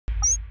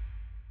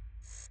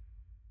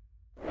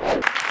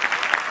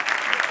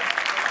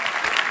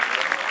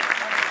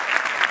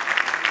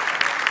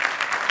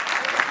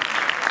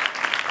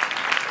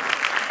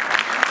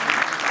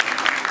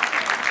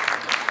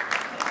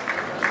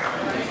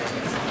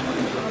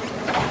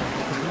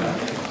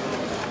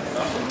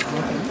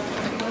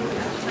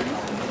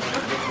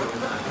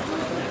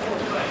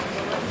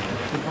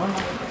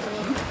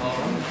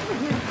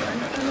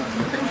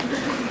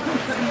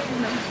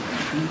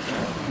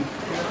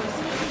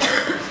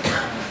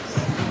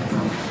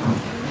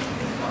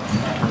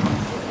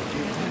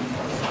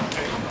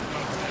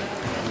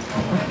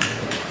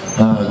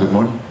Good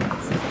morning.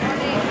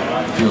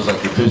 Feels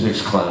like the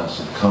physics class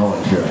in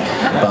college here.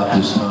 About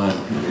this time,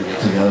 we get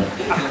together.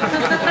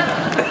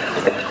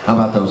 How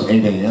about those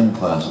 8 a.m.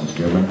 classes?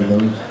 Do you remember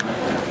those?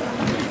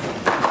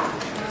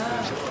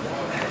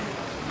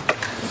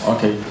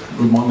 Okay.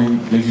 Good morning,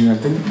 ladies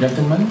and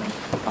gentlemen.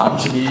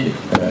 Actually,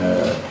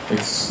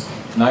 it's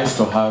nice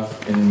to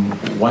have in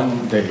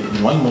one day,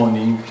 in one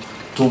morning,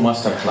 2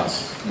 master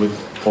classes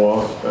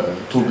for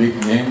 2 big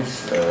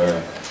names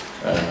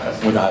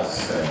with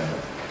us.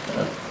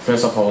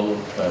 First of all,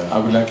 I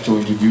would like to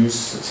introduce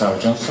Sarah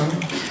Johnson.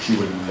 She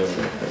will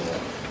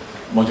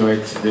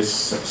moderate this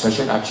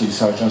session. Actually,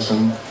 Sarah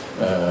Johnson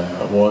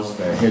was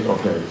the head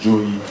of the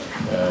jury,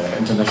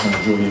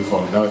 international jury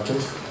for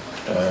narrative.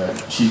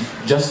 She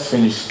just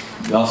finished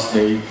last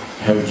day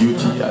her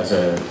duty as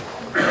a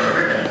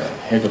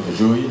head of the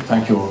jury.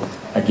 Thank you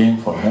again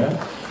for her.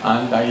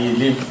 And I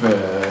leave to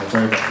the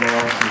floor to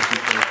speak.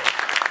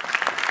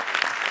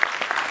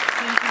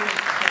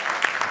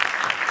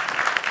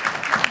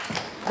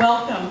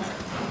 Welcome.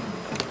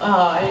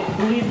 I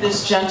believe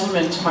this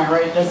gentleman to my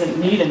right doesn't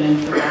need an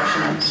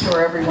introduction. I'm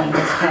sure everyone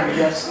has come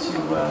just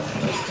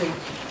to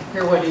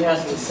hear what he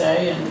has to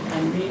say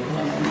and meet him.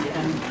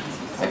 And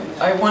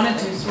I wanted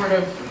to sort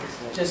of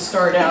just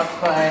start out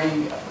by,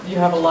 you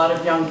have a lot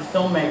of young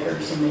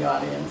filmmakers in the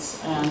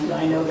audience, and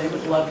I know they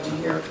would love to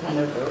hear kind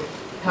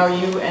of how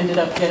you ended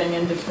up getting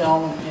into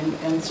film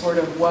and sort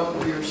of what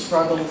were your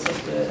struggles at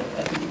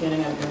the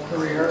beginning of your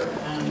career,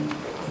 and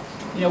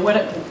you know, what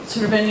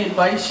sort of any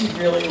advice you'd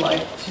really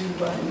like to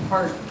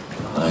impart?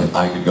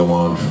 I could go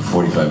on for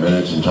 45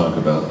 minutes and talk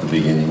about the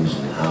beginnings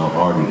and how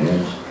hard it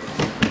is.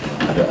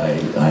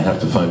 I have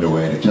to find a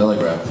way to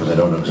telegraph because I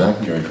don't know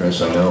exactly your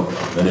interests. I know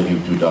many of you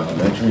do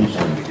documentaries,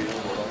 and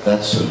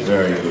that's a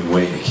very good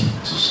way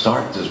to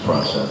start this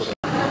process.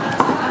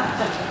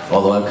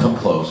 Although I've come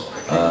close.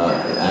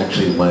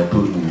 Actually, my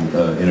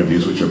Putin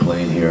interviews, which are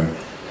playing here,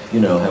 you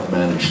know, have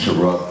managed to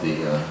rub the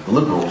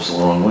liberals the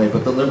wrong way,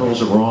 but the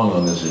liberals are wrong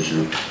on this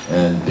issue,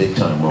 and big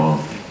time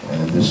wrong.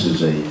 And this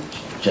is a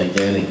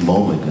gigantic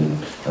moment in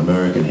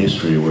American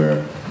history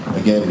where,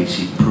 again, we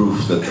see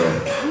proof that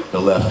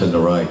the left and the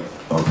right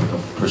are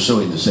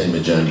pursuing the same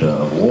agenda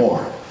of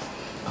war.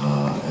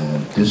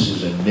 And this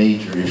is a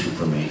major issue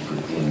for me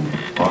in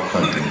our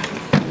country,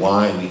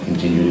 why we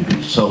continue to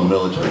be so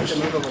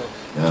militaristic.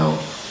 Now,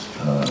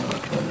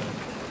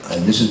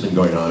 and this has been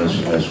going on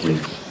as we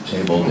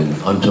tabled in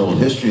Untold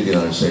History of the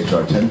United States,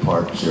 our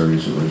 10-part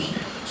series that was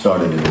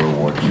started in World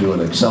War II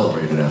and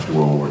accelerated after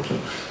World War II.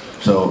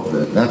 So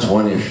that's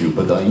one issue.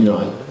 But you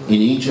know,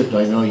 in Egypt,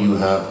 I know you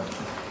have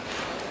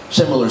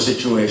similar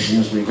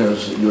situations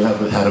because you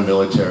haven't had a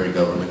military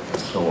government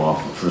so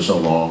often for so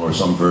long, or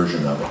some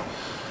version of it.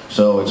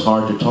 So it's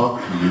hard to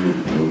talk to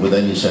you with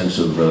any sense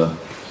of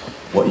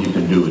what you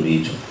can do in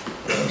Egypt.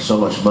 So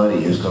much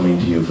money is coming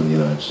to you from the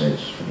United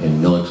States in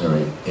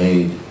military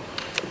aid.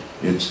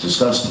 It's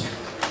disgusting.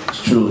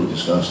 It's truly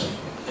disgusting.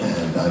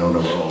 And I don't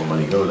know where all the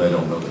money goes. I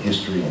don't know the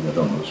history and I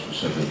don't know the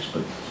specifics,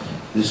 but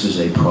this is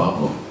a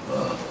problem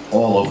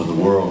all over the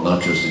world,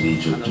 not just in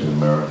Egypt and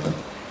America,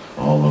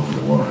 all over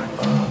the world.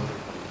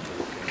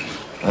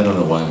 I don't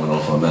know why I went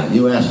off on that.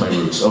 You asked my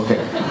roots. Okay.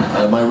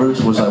 My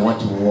roots was I went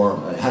to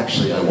war.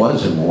 Actually, I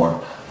was in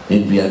war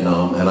in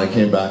Vietnam, and I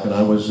came back and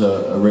I was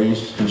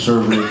raised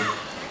conservative.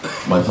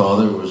 My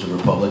father was a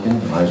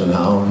Republican,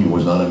 Eisenhower. He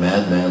was not a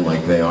madman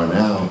like they are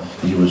now.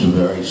 He was a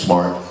very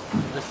smart,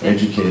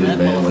 educated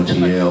man, went to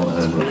Yale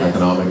and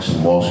economics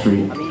and Wall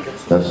Street.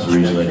 That's the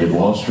reason I did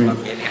Wall Street.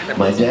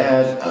 My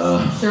dad...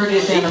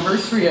 30th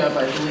anniversary of,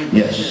 I believe.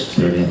 Yes,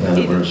 30th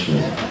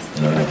anniversary.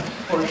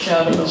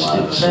 Foreshadowed a lot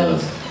of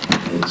events.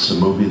 It's a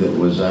movie that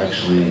was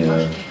actually,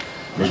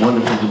 it was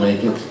wonderful to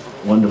make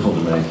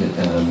it,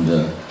 and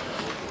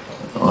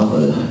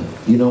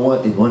you know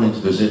what, it went into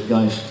the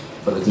zeitgeist,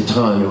 but at the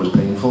time it was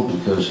painful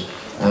because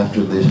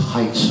after the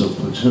heights of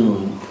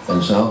Platoon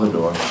and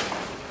Salvador,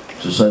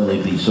 to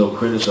suddenly be so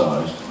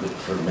criticized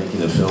for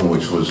making a film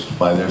which was,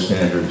 by their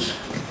standards,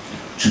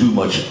 too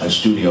much a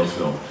studio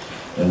film,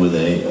 and with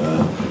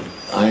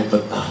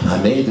but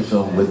I made the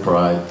film with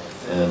pride.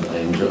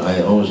 And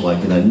I always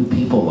liked it. I knew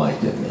people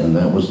liked it, and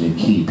that was the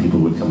key.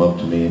 People would come up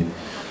to me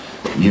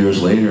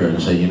years later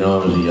and say, you know,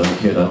 I was a young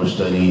kid, I was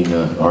studying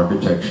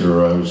architecture,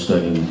 or I was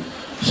studying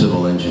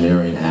civil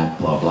engineering at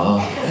blah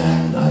blah,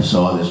 and I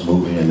saw this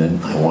movie, and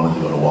then I wanted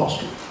to go to Wall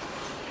Street.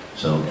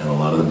 So, and a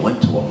lot of them went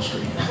to Wall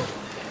Street.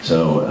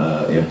 So,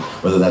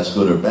 whether that's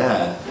good or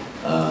bad,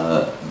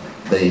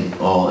 they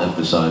all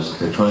emphasize that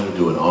they're trying to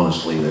do it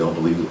honestly. They don't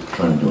believe that they're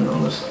trying to do it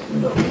honestly.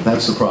 You know,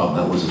 that's the problem.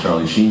 That was the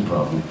Charlie Sheen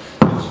problem.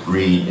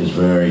 Greed is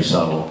very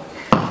subtle,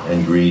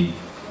 and greed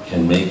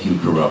can make you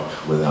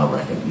corrupt without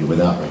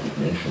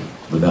recognition,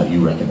 without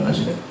you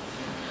recognizing it.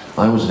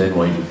 I was at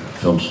NYU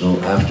Film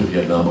School after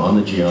Vietnam on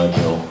the GI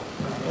Bill,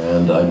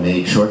 and I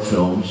made short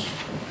films,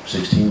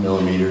 16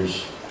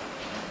 millimeters.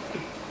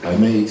 I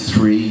made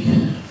three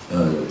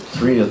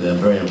of them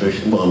very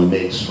ambitious. Well, we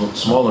made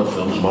smaller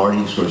films.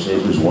 Marty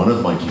Scorsese was one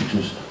of my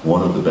teachers,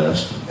 one of the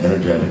best,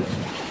 energetic,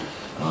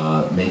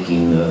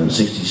 making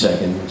 60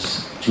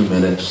 seconds, 2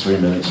 minutes, 3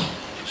 minutes,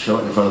 show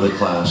it in front of the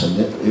class, and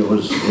it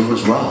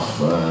was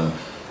rough.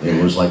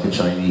 It was like a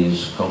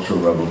Chinese Cultural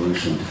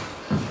Revolution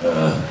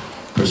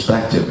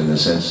perspective, in the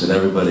sense that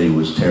everybody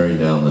was tearing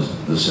down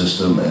the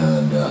system,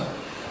 and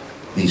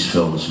these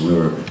films,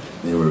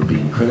 they were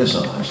being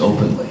criticized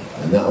openly,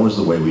 and that was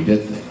the way we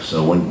did things.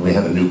 So when we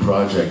had a new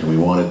project and we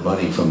wanted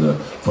money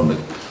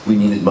we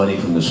needed money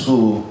from the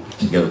school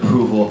to get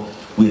approval,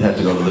 we'd have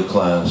to go to the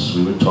class,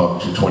 we would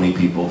talk to 20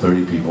 people,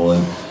 30 people,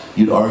 and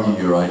you'd argue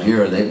your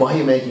idea, and why are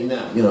you making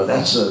that? You know,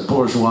 that's a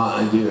bourgeois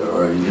idea,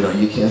 or, you know,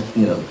 you can't,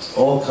 you know,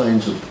 all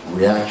kinds of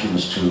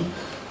reactions to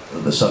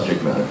the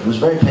subject matter. It was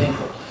very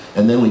painful.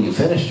 And then when you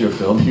finished your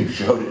film, you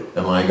showed it,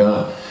 and my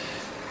God,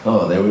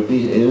 oh, it would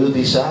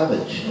be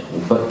savage.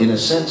 But in a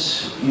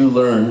sense, you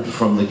learned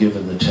from the give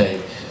and the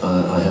take,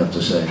 I have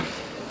to say.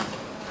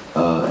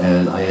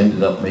 And I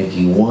ended up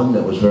making one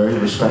that was very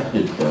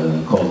respected,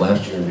 called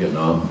Last Year in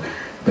Vietnam,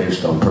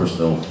 based on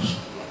personal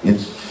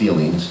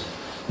feelings.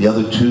 The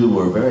other two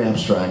were very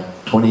abstract,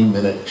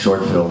 20-minute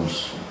short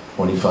films,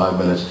 25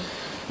 minutes,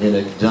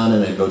 done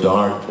in a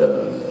Godard,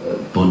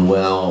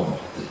 Buñuel,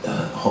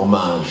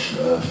 homage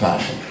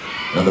fashion.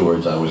 In other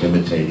words, I was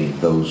imitating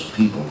those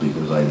people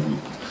because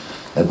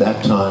at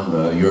that time,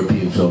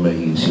 European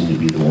filmmaking seemed to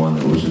be the one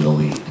that was in the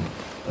lead.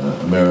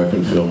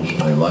 American films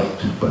I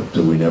liked, but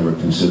we never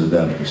considered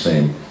that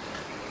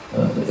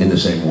in the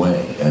same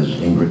way as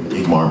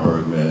Ingmar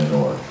Bergman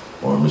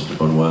or Mr.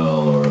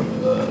 Buñuel or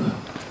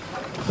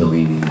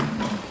Fellini.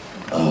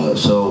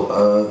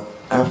 So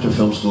after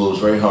film school, it was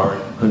very hard.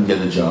 Couldn't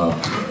get a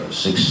job.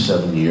 6,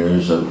 7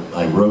 years.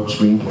 I wrote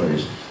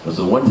screenplays. It was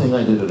the one thing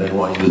I did at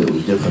NYU that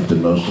was different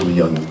than most of the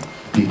young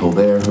people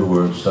there who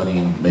were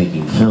studying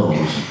making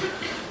films.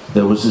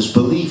 There was this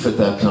belief at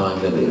that time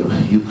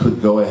that you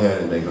could go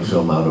ahead and make a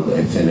film out of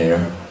thin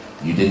air.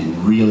 You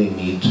didn't really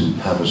need to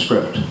have a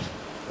script.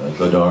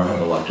 Godard had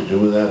a lot to do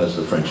with that, as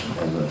the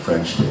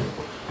French did.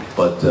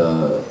 But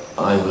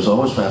I was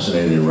always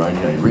fascinated in writing.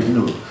 I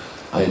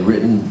had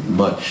written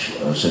much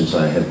since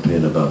I had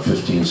been about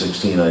 15,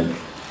 16. I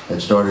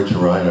had started to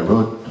write.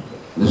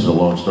 This is a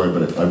long story,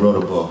 but I wrote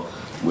a book,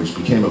 which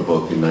became a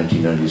book in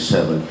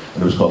 1997,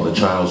 and it was called The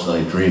Child's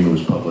Night Dream. It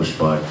was published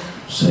by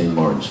St.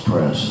 Martin's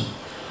Press.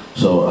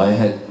 So I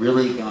had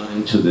really gone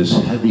into this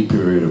heavy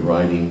period of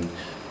writing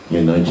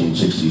in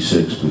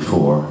 1966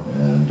 before,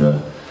 and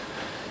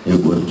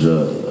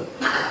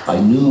I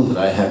knew that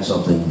I had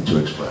something to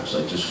express.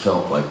 I just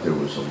felt like there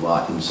was a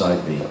lot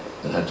inside me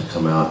that had to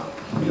come out,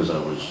 because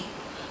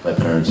my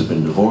parents had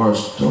been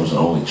divorced, I was an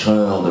only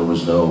child, there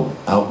was no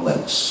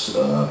outlets,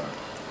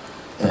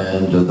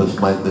 and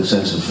the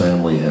sense of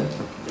family had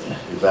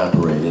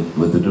evaporated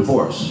with the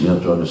divorce. You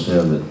have to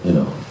understand that, you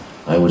know,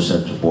 I was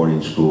sent to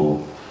boarding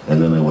school, and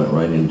then I went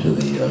right into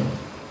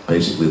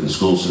basically the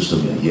school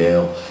system at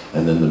Yale,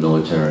 and then the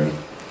military,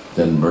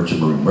 then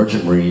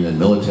merchant marine and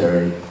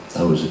military.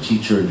 I was a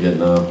teacher in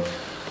Vietnam.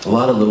 A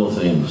lot of little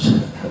things,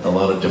 a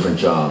lot of different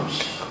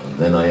jobs. And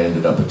then I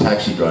ended up a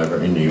taxi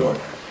driver in New York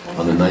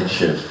on the night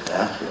shift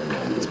after I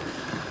landed,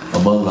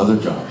 among other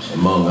jobs,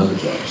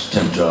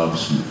 temp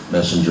jobs,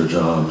 messenger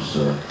jobs,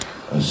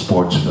 a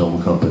sports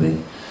film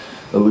company.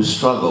 It was a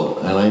struggle,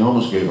 and I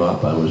almost gave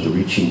up. I was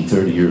reaching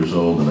 30 years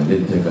old, and I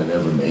didn't think I'd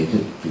ever make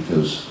it,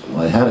 because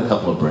I had a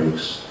couple of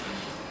breaks.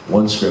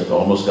 One script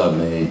almost got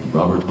made.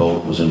 Robert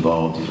Bolt was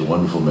involved. He's a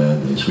wonderful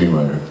man, a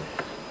screenwriter.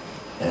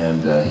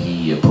 And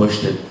he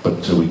pushed it,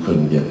 but we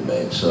couldn't get it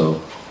made.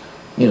 So,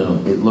 you know,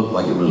 it looked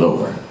like it was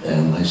over.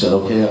 And I said,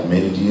 okay, I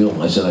made a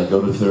deal. I said I'd go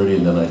to 30,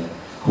 and then I'd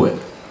quit.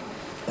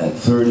 At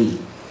 30,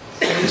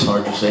 it's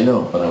hard to say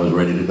no, but I was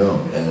ready to go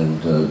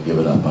and give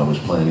it up. I was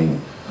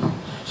planning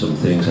some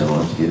things I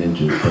wanted to get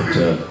into, but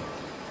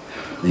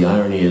the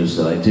irony is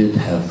that I did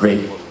have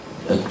great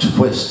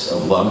twists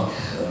of luck.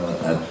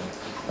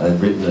 I'd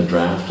written a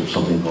draft of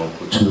something called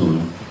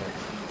Platoon,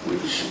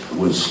 which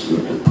was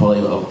probably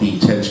of the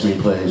 10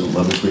 screenplays,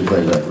 11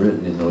 screenplays I'd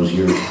written in those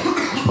years, it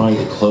was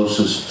probably the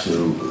closest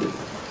to,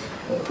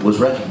 was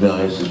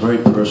recognized as very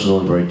personal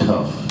and very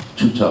tough.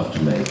 Too tough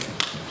to make,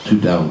 too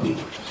downbeat,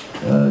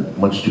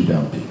 much too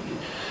downbeat.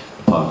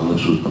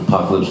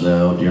 Apocalypse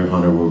Now, Deer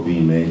Hunter were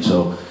being made,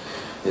 so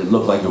it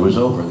looked like it was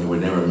over. They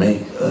would never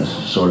make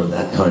sort of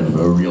that kind of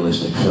a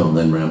realistic film.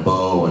 Then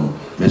Rambo and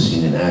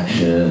Missing in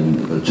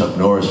Action, the Chuck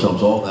Norris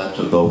films, all that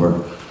took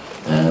over,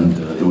 and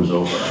it was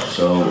over.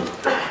 So,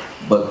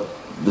 but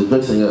the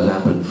good thing that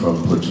happened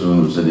from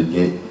Platoon was that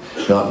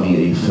it got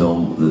me a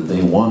film that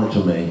they wanted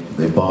to make.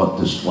 They bought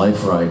this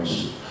life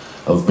rights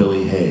of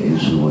Billy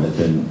Hayes, who had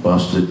been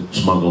busted,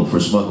 smuggled for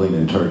smuggling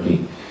in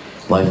Turkey,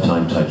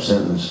 lifetime type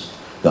sentence,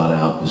 got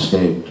out,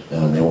 escaped,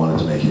 and they wanted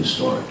to make his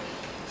story.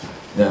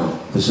 Now,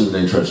 this is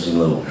an interesting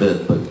little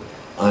bit, but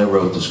I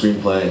wrote the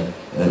screenplay.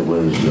 It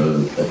was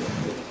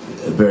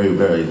very,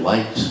 very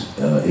liked.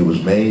 It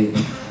was made,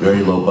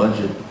 very low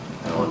budget.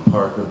 Alan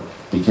Parker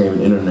became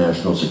an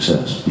international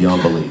success,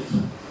 beyond belief.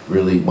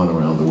 Really went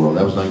around the world.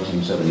 That was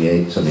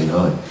 1978,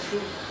 79.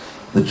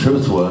 The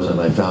truth was, and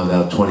I found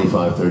out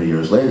 25, 30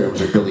 years later, it was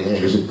that Billy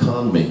Hayes had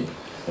conned me.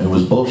 and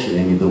was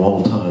bullshitting me the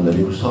whole time that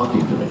he was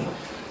talking to me.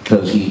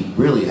 Because he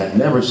really had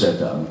never said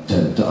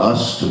to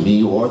us, to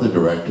me, or the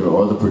director,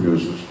 or the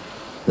producers,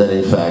 that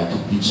in fact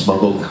he'd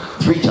smuggled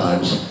 3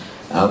 times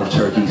out of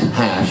Turkey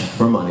hash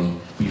for money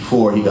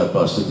before he got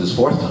busted this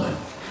 4th time.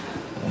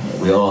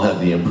 We all had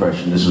the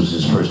impression this was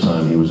his first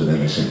time he was an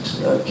innocent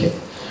kid.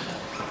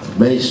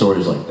 Many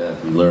stories like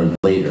that we learned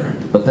later,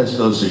 but that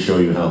goes to show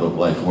you how the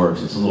life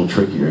works. It's a little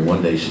trickier.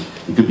 One day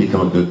it could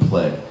become a good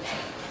play.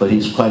 But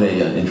he's quite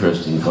an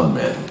interesting con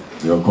man.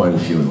 There are quite a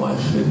few in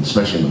life, and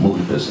especially in the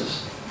movie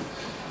business.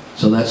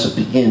 So that's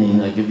the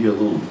beginning. I give you a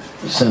little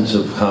sense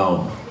of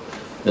how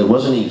it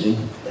wasn't easy.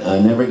 I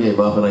never gave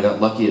up, and I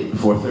got lucky at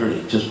before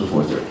 30, just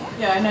before 30.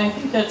 Yeah, and I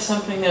think that's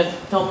something that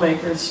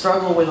filmmakers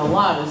struggle with a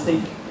lot, is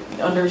the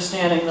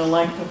understanding the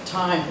length of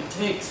time it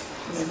takes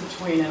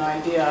between an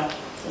idea,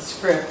 a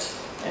script,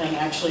 and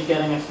actually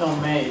getting a film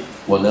made.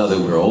 Well, now that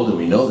we're older,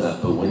 we know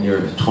that, but when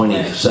you're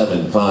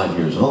 27, 5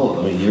 years old,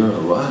 I mean, you're in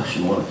a rush.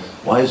 You want to,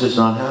 why is this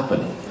not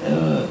happening?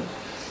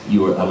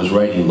 I was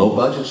writing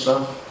low-budget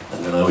stuff,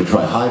 and then I would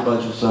try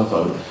high-budget stuff.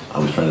 I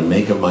was trying to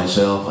make it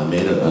myself. I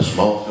made a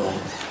small film,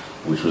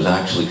 which was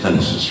actually kind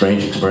of a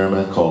strange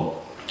experiment called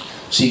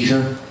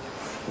Seizure,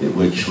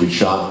 which we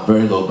shot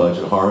very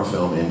low-budget horror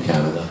film in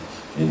Canada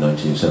in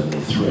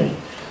 1973.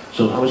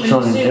 So I was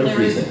trying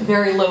everything.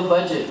 Very low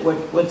budget.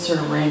 What sort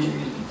of range are you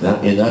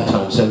using? In that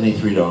time,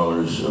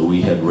 $73.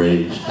 We had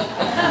raised.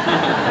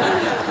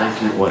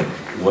 What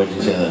did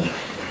you say then?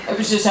 I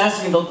was just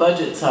asking the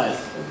budget size.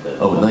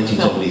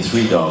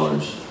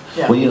 $1973.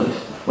 Yeah. Well, you know,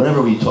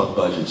 whenever we talk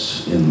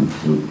budgets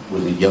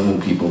with the young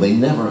people, they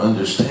never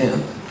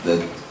understand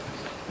that.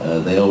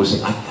 They always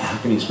say, "How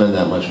can you spend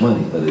that much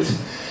money?" But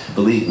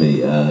believe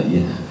me,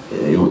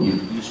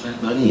 you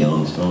spend money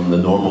on the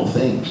normal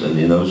things, and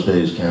in those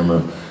days,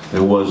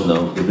 there was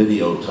no the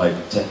video type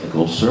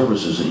technical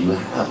services that you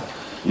have.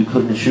 You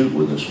couldn't shoot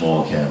with a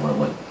small camera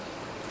like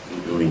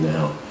you're doing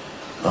now.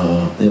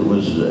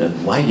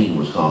 Lighting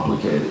was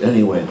complicated.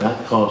 Anyway,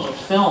 that cost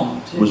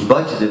film too. Was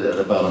budgeted at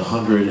about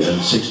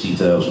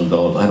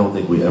 $160,000. I don't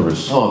think we ever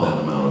saw that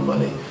amount of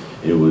money.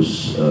 It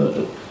was.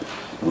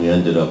 We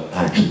ended up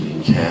actually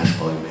in cash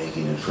by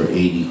making it for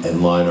 $80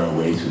 and lied our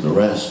way through the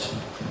rest.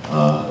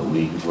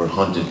 We were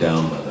hunted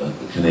down by the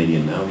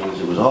Canadian Mounties.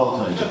 There was all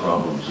kinds of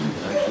problems. And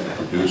actually the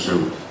producer,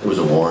 there was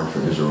a warrant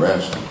for his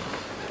arrest.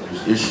 There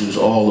was issues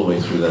all the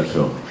way through that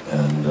film.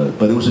 And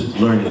but it was a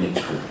learning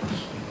experience.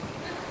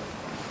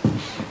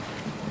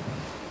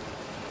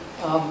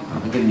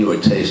 I'm giving you a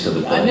taste of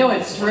it. I know,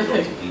 it's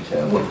terrific.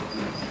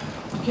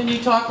 Can you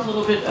talk a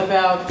little bit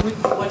about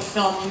what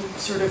film you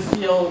sort of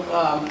feel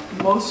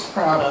most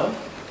proud of,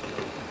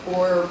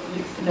 or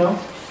no?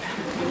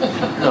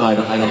 No, I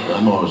don't.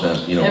 I'm always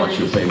asking, what's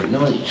your favorite?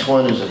 No, each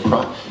one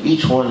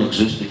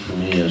existed for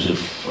me as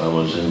if I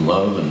was in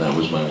love, and that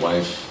was my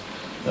wife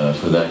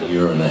for that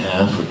year and a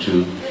half or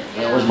 2.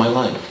 That was my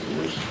life. It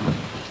was,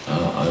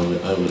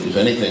 if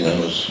anything, I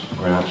was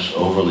perhaps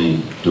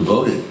overly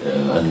devoted,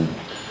 and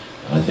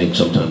I think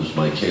sometimes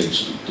my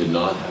kids did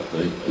not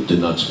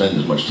spend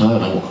as much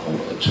time.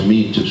 To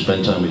me, to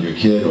spend time with your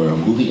kid or a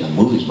movie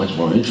is much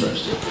more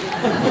interesting.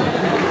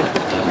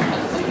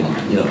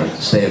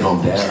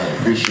 Stay-at-home dad, I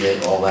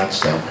appreciate all that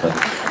stuff, but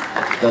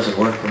it doesn't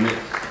work for me.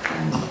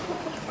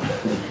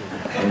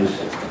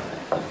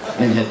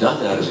 I had done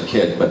that as a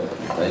kid, but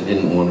I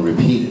didn't want to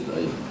repeat it.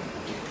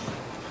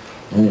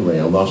 Anyway,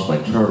 I lost my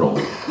turtle.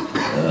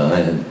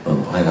 I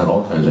had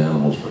all kinds of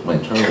animals, but my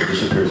turtle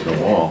disappeared from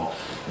the wall.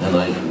 And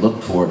I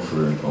looked for it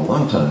for a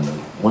long time.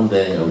 And one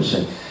day I was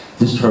saying,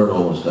 this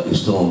turtle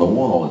is still on the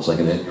wall. It's like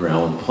an Edgar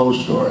Allan Poe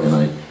story. And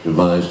I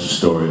devised a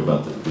story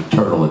about the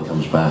turtle that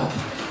comes back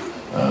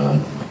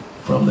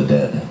from the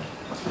dead.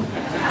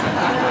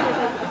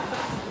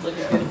 Like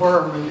a good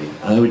horror movie.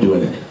 I would do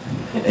it.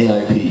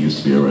 AIP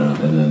used to be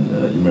around. And then,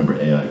 you remember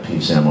AIP,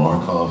 Sam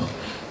Arkoff?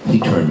 He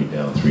turned me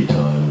down 3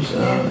 times.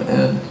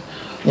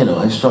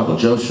 I struggled.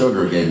 Joe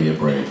Sugar gave me a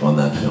break on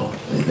that film.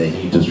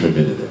 He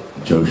distributed it.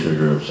 Joe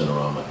Sugar of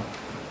Cinerama.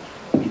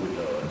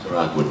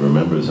 Tarak would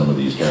remember some of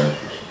these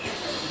characters.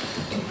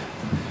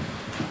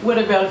 What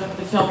about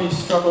the film you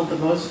struggled the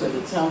most with?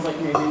 It sounds like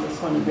maybe this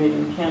one made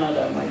in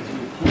Canada might be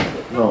your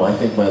candidate. No, I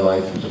think my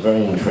life is a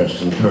very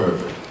interesting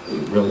curve.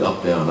 Really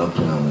up, down, up,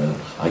 down.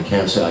 I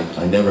can't say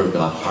I never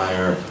got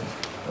higher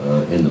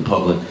in the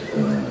public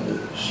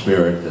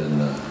spirit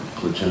than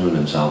Platoon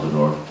and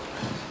Salvador.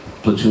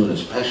 Platoon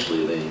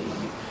especially,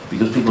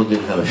 because people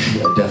didn't have a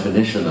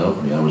definition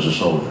of me. I was a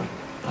soldier.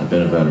 I've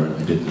been a veteran.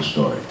 I did this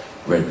story.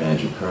 Red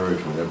Badge of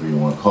Courage, whatever you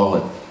want to call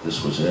it.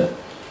 This was it.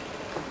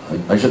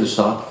 I should have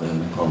stopped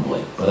then,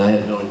 probably. But I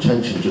had no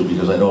intention to,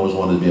 because I'd always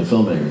wanted to be a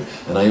filmmaker.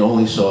 And I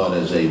only saw it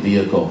as a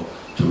vehicle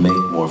to make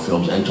more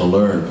films and to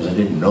learn, because I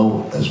didn't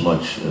know as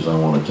much as I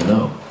wanted to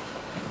know.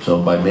 So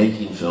by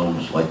making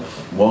films like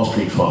Wall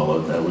Street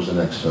Followed, that was the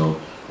next film,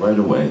 right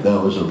away. That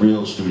was a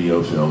real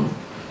studio film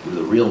with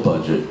a real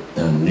budget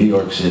in New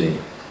York City.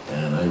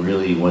 And I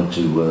really went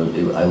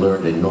to, I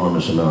learned an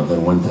enormous amount.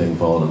 Then one thing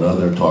followed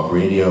another. Talk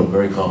radio,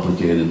 very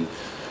complicated,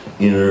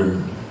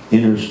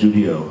 inner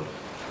studio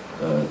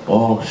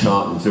all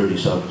shot in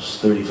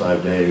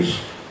 35 days,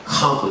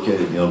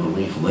 complicated beyond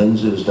belief,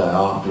 lenses,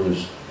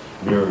 diopters,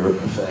 mirror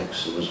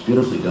effects. It was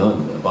beautifully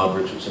done. Bob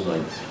Richardson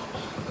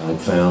I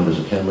found as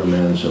a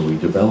cameraman, so we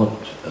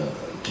developed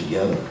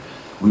together.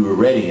 We were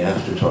ready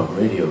after Talk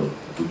Radio.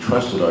 We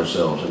trusted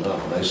ourselves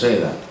enough, and I say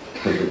that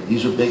because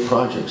these are big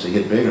projects. They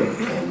get bigger,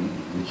 and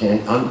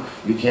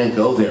you can't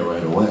go there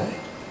right away.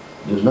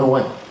 There's no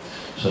way.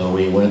 So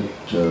we went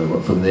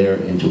from there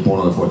into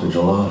Born on the 4th of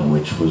July,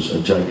 which was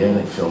a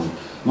gigantic film,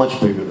 much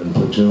bigger than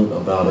Platoon,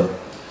 about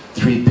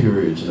 3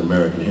 periods in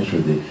American history: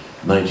 the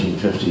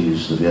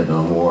 1950s, the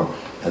Vietnam War,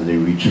 and the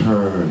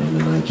return in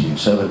the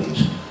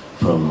 1970s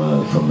from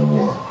the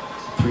war.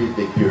 3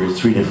 big periods,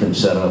 3 different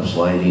setups: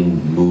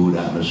 lighting, mood,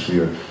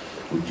 atmosphere.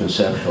 We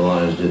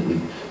conceptualized it.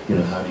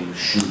 How do you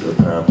shoot a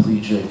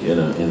paraplegic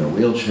in a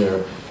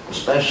wheelchair,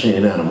 especially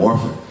in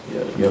anamorphic?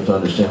 You have to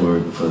understand,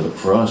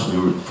 for us,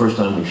 the first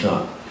time we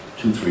shot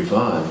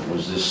 235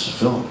 was this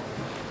film,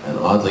 and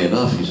oddly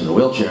enough, he's in a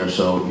wheelchair,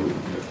 so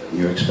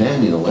you're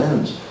expanding the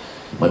lens.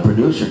 My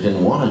producer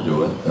didn't want to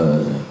do it.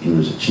 He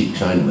was a cheap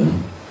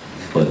Chinaman,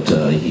 but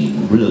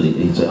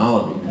he said,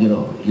 Oliver,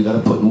 you got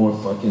to put more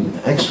fucking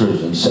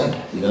extras in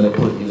set. You got to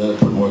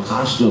put more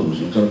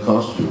costumes. It's going to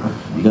cost you.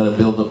 You got to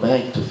build a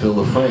bank to fill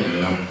the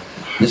frame.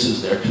 This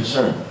is their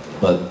concern,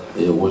 but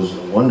it was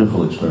a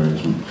wonderful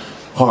experience.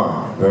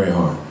 Hard, very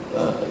hard.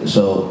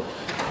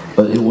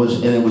 But it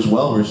was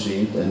well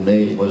received, and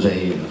was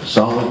a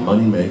solid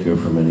moneymaker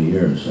for many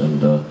years.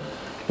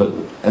 But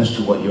as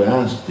to what you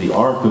asked, the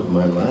arc of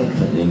my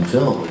life in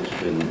film has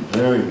been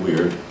very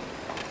weird,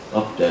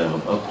 up,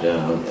 down,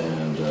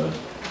 and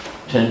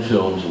 10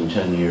 films in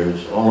 10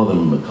 years, all of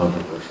them are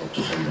controversial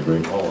to some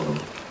degree, all of them.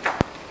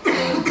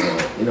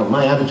 And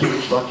my attitude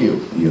is fuck you.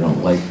 No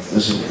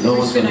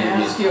one's going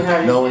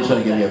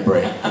to give me a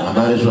break. I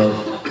might as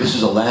well. This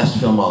is the last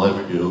film I'll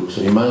ever do,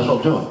 so you might as well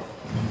do it.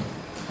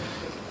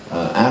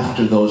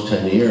 After those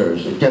 10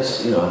 years, it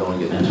gets, I don't want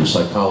to get into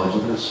psychology,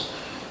 but it's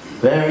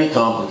very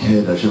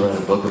complicated. I should write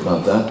a book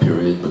about that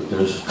period, but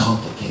there's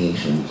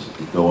complications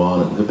that go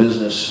on. And the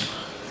business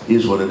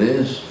is what it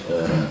is,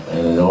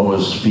 and it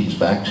always feeds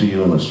back to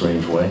you in a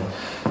strange way.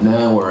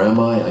 Now, where am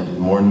I? I did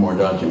more and more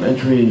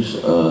documentaries.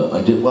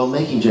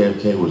 Making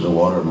JFK was a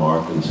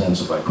watermark in the sense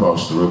if I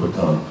crossed the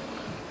Rubicon.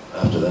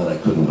 After that, I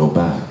couldn't go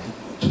back.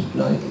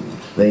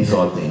 They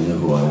thought they knew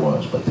who I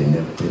was, but they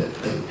never did.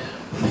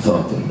 They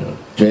thought they knew.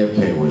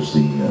 JFK was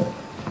the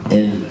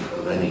end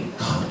of any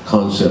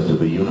concept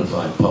of a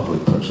unified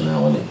public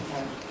personality.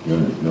 You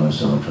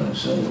understand what I'm trying to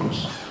say?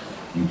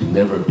 You can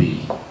never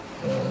be.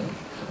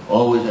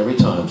 Always, every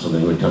time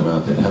something would come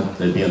out,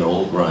 there'd be an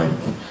old gripe,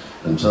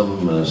 and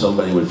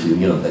somebody would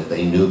feel, that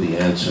they knew the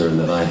answer and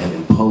that I had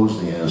imposed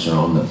the answer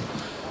on them.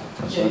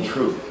 That's not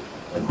true.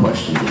 I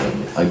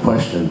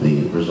questioned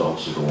the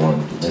results of the war.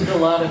 Took a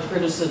lot of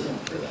criticism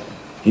for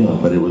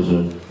that. But it was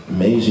an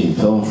amazing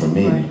film for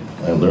me. Right.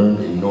 I learned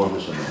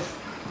enormous amount.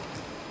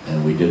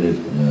 And we did it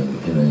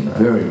in a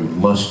very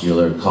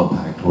muscular,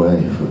 compact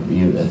way.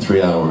 At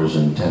 3 hours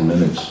and 10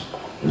 minutes,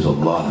 there's a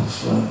lot of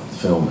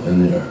film in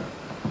there.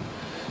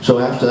 So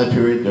after that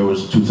period, there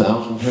was a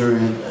 2000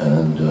 period,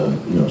 and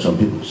some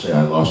people say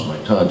I lost my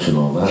touch and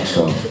all that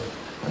stuff.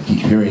 I keep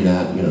hearing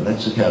that.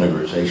 That's a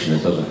categorization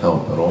that doesn't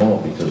help at all,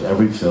 because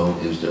every film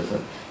is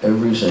different.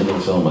 Every single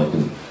film I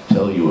can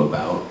tell you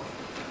about,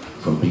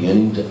 from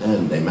beginning to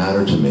end, they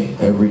matter to me.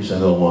 Every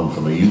single one,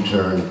 from a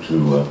U-turn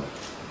to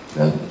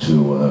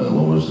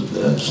what was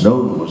it?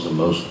 Snowden was the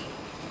most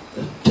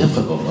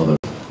difficult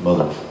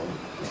mother.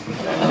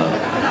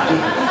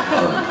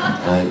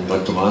 I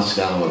went to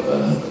Moscow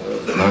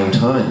 9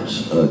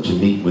 times to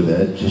meet with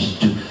Ed,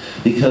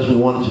 because we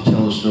wanted to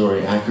tell the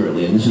story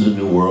accurately. And this is a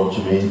new world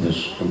to me,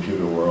 this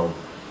computer world.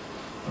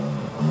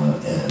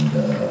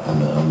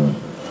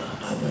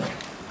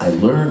 I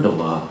learned a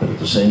lot, but at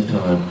the same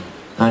time,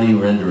 how do you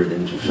render it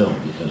into film?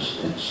 Because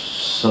it's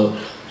so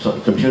the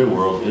computer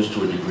world is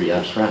to a degree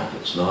abstract.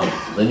 It's not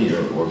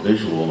linear or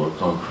visual or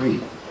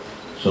concrete.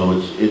 So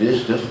it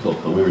is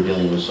difficult, but we were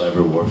dealing with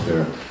cyber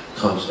warfare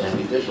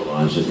constantly.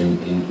 Visualize it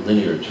in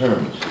linear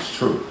terms. It's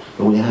true,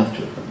 but we have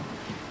to.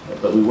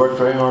 But we worked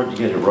very hard to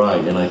get it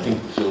right, and I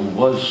think the film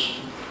was,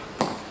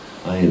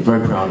 I'm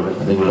very proud of it.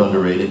 I think it was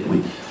underrated.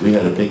 We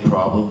had a big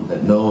problem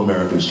that no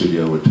American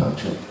studio would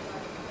touch it.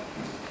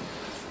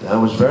 That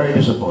was very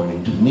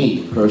disappointing to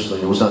me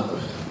personally. It was not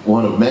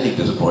one of many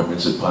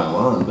disappointments that pile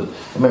on, but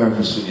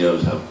American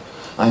studios have,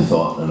 I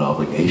thought, an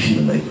obligation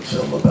to make a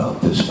film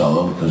about this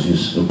fellow because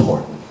he's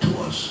important to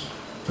us,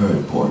 very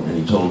important. And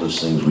he told us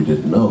things we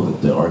didn't know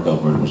that our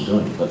government was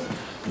doing, but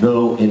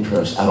no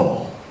interest at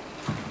all.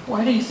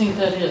 Why do you think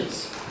that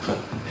is?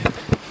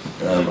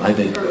 I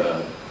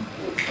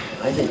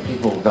think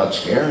people got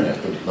scared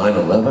after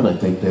 9/11. I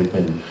think they've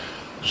been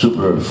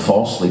super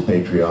falsely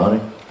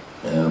patriotic,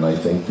 and I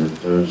think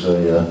that there's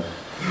a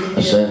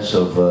sense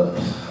of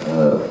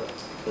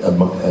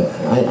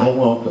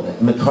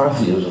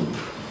McCarthyism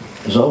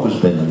has always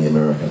been in the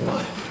American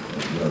life.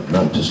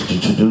 Not just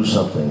to do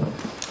something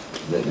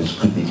that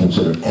could be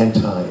considered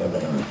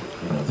anti-American.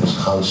 this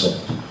concept,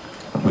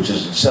 which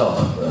is itself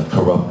a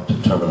corrupt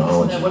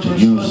terminology. To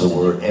use the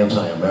word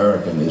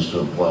anti-American is to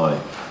imply,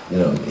 you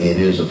know, it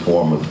is a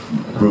form of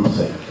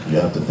groupthink. You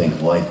have to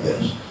think like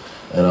this.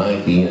 And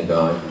I, being a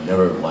guy who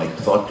never liked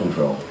thought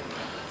control,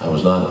 I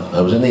was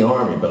in the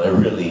Army, but I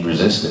really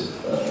resisted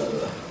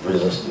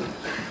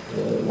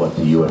what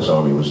the U.S.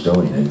 Army was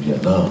doing in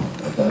Vietnam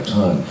at that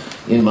time,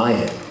 in my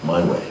head,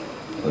 my way.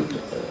 But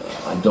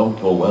I don't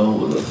go well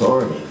with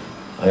authority.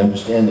 I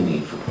understand the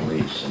need for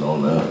police and all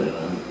that,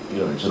 and you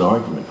know, it's an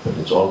argument, but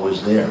it's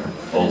always there.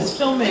 Always. As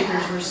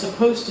filmmakers, we're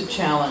supposed to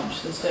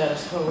challenge the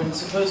status quo and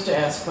supposed to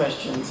ask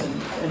questions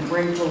and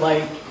bring to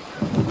light,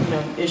 you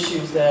know,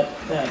 issues that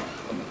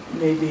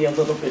may be a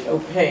little bit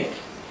opaque.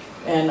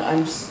 And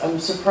I'm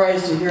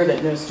surprised to hear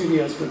that no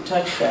studios would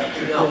touch that,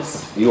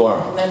 because you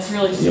are. That's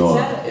really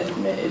sad.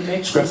 It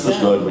makes script was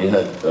good. We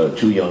had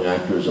 2 young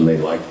actors, and they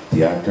liked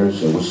the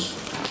actors. It was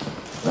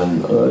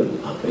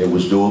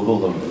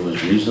doable. It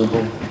was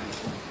reasonable.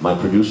 My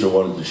producer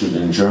wanted to shoot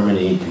in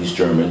Germany. He's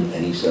German,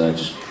 and he said, "I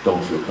just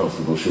don't feel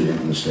comfortable shooting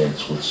in the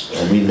States."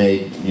 And we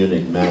made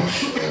Munich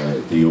match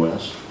the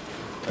U.S.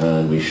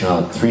 And we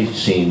shot 3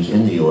 scenes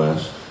in the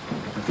U.S.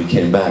 We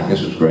came back,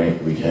 this was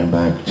great, we came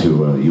back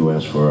to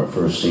U.S. for our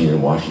first scene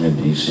in Washington,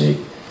 D.C.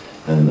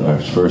 And our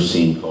first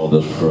scene called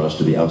us for us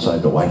to be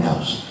outside the White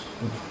House.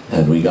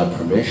 And we got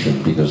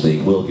permission, because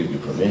they will give you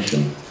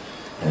permission.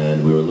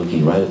 And we were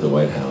looking right at the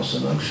White House,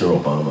 and I'm sure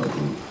Obama,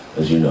 who,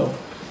 as you know,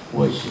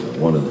 was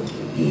one of the,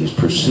 he's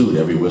pursued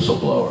every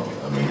whistleblower.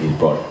 I mean, he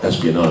brought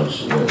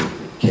Espionage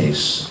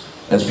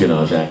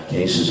Act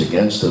cases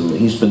against him.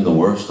 He's been the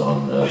worst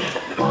on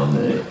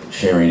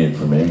sharing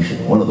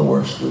information, one of the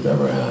worst we've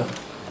ever had.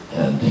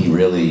 And he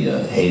really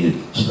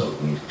hated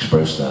Snowden. He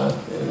expressed that,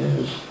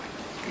 and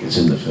it's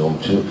in the film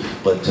too.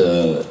 But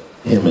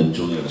him and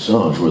Julian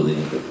Assange were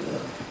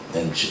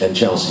and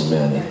Chelsea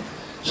Manning.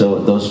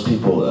 So those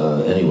people,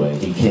 anyway,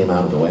 he came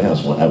out of the White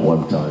House at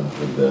one time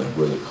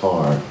with a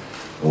car,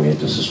 and we had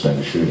to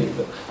suspend shooting.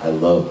 But I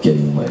love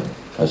getting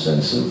a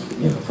sense of,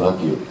 you know, fuck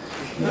you.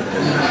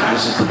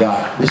 This is the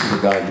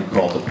guy you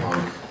called a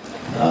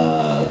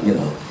punk, you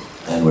know.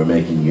 And we're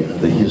making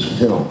his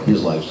film,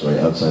 his life story,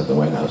 outside the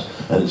White House,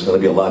 and it's going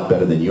to be a lot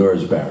better than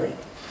yours, Barry.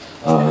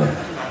 But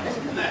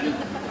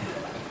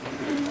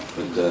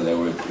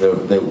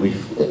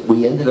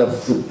we ended up.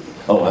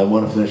 Oh, I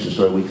want to finish the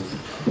story.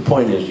 The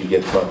point is, you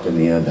get fucked in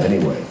the end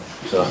anyway.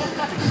 So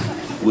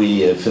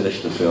we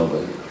finished the film.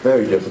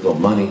 Very difficult,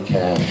 money,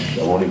 cash.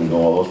 I won't even go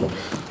all those.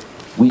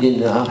 We did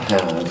not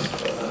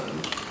have.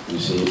 You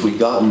see, if we'd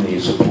gotten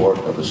the support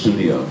of a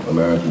studio,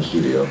 American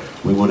studio,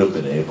 we would have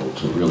been able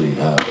to really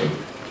have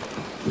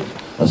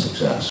a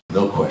success.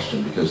 No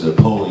question, because the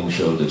polling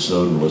showed that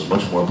Snowden was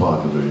much more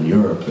popular in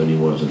Europe than he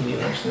was in the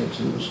United States.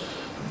 It was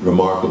a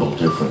remarkable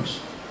difference.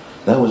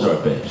 That was our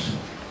base.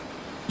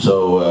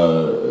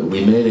 So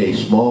we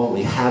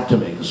had to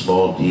make a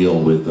small deal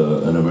with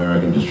an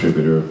American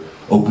distributor,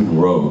 Open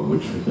Road,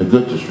 which is a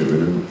good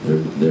distributor,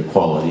 they're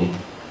quality,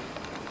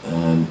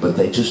 but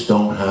they just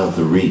don't have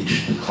the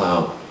reach, the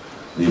clout,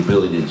 the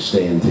ability to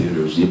stay in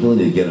theaters, the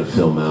ability to get a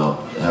film out,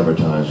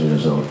 advertising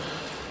and so on.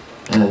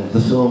 And the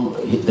film,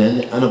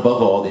 then, and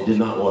above all, they did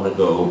not want to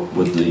go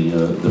with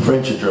the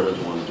French and Germans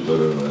wanted to go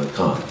to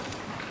Cannes,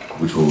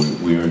 which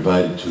we were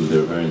invited to. They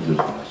were very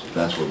enthusiastic.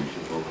 That's where we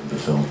should open the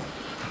film.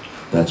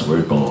 That's where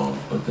it belonged.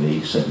 But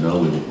they said, no,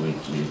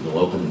 we'll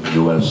open in the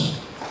U.S.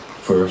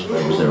 first.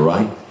 That was their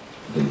right.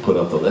 They put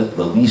up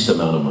the least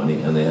amount of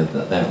money, and they had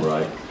that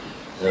right.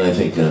 And I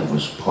think that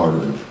was part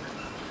of it.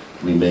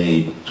 We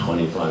made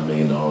 $25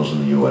 million in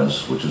the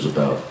U.S., which is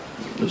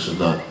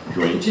not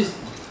great.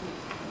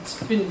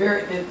 It's been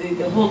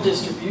the whole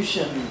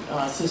distribution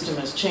system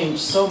has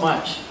changed so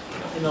much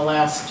in the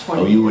last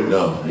 20 years. Oh, you would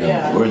know.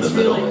 Yeah, we're in the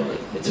middle of it.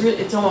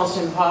 It's almost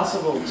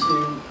impossible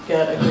to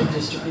get a good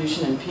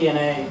distribution in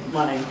P&A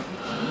money.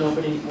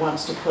 Nobody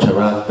wants to put.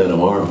 Tarat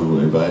Ben-Amar, who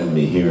invited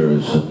me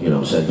here,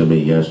 said to me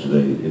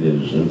yesterday, it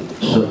is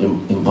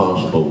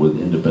impossible with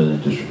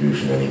independent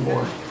distribution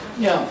anymore.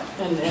 Yeah,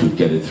 to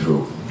get it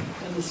through.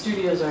 And the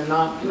studios are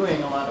not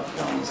doing a lot of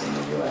films in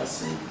the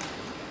U.S. And,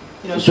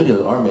 the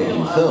studios are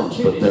making films,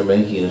 but they're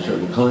making a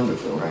certain kind of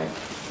film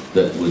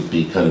that would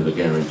be kind of a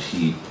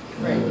guaranteed.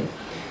 Right.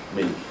 I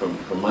mean,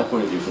 from my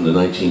point of view, from the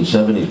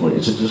 1970s,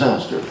 it's a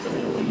disaster.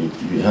 I mean,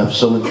 you have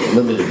so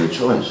limited a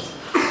choice.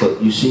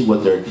 But you see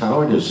what their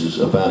cowardice is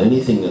about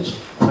anything that's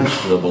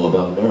questionable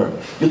about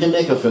America. You can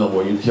make a film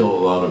where you kill a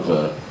lot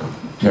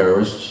of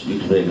terrorists. You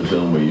can make a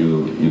film where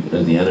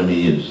the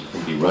enemy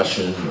can be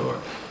Russian, or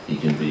he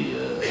can be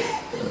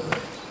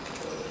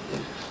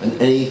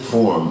any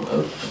form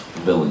of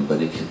villain. But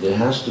there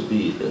has to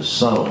be a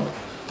subtle.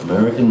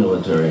 American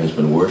military has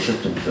been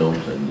worshipped in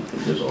films, and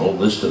there's a whole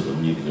list of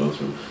them you can go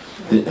through.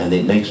 And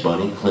it makes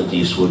money. Clint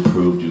Eastwood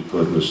proved you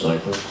could with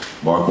Sniper.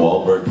 Mark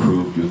Wahlberg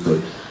proved you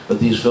could. But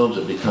these films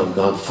have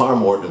gone far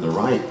more to the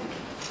right.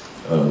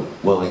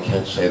 Well, I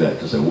can't say that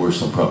because there were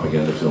some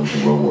propaganda films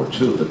in World War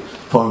II, but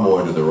far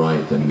more to the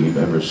right than we've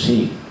ever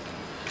seen.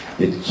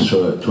 It's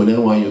to an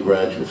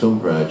NYU film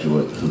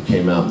graduate who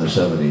came out in the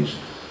 70s,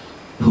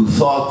 who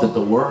thought that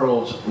the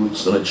world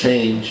was going to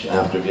change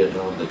after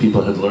Vietnam, that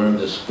people had learned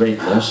this great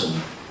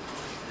lesson.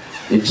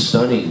 It's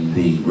stunning,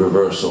 the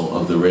reversal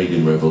of the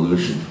Reagan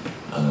Revolution.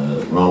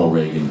 Ronald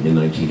Reagan in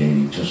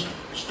 1980 just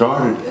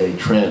started a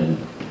trend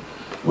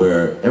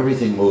where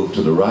everything moved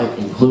to the right,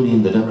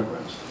 including the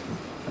Democrats.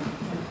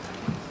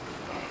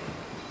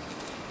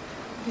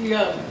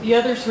 The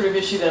other sort of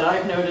issue that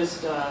I've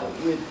noticed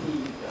with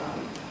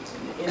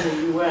in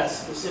the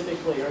U.S.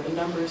 specifically are the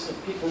numbers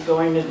of people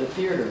going to the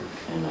theater.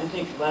 And I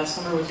think last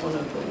summer was one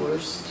of the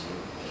worst.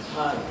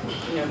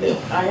 You know,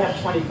 I have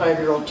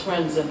 25-year-old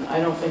twins, and I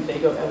don't think they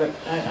go ever.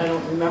 I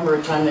don't remember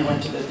a time they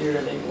went to the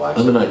theater. They watched.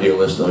 I'm an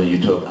idealist. I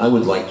mean, I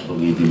would like to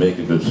believe you make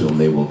a good film,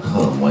 they will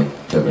come, like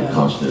Kevin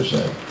Costner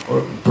said,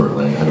 or Burt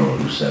Lang. I don't know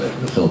who said it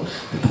in the film.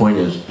 The point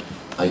is,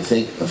 I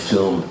think a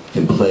film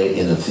can play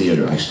in a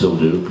theater. I still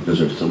do, because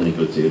there's so many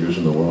good theaters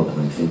in the world,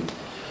 and I think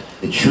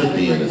it should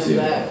be in a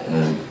theater.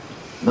 And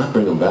not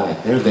bring them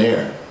back. They're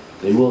there.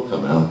 They will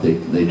come out.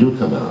 They do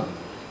come out.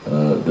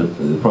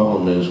 The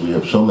problem is we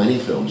have so many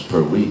films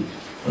per week,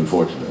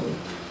 unfortunately.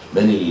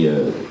 Many,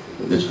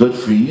 it's good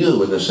for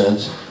you in the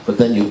sense, but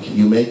then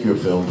you make your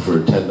film for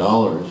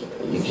 $10.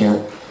 You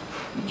can't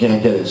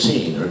get it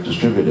seen or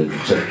distributed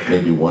except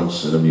maybe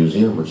once at a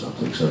museum or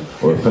something,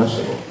 or a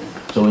festival.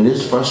 So it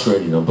is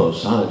frustrating on both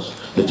sides.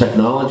 The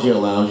technology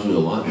allows you a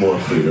lot more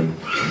freedom,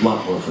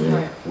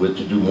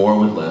 to do more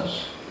with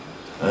less.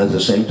 And at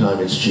the same time,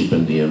 it's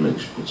cheapened the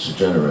image. It's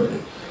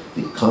degenerated.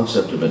 The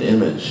concept of an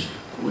image,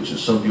 which is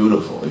so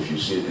beautiful if you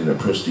see it in a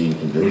pristine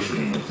condition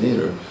in the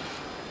theater,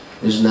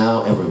 is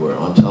now everywhere.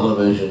 On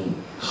television,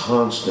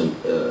 constant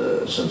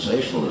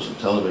sensationalism.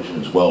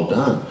 Television is well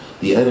done.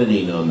 The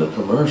editing on the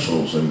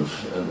commercials and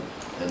most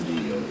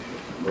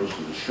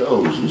of the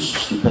shows is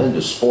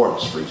stupendous.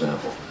 Sports, for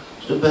example,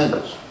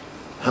 stupendous.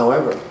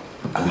 However,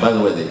 and by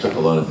the way, they took a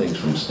lot of things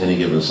from Any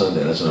Given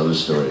Sunday. That's another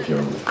story if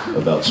you're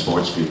about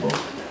sports people.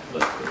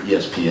 But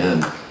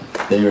ESPN,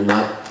 they are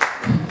not.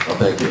 Oh,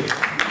 thank you.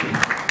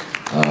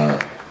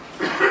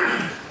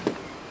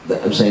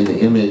 I'm saying the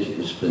image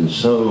has been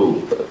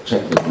so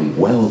technically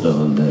well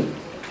done that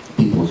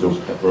people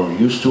have grown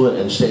used to it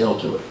and stale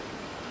to it.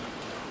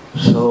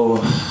 So,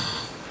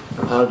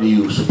 how do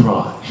you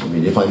surprise? I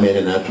mean, if I made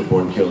a Natural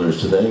Born Killers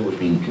today, it would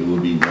be it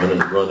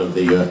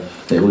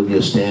would be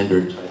a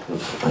standard type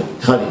of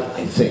cutting,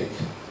 I think.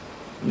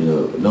 You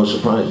know, no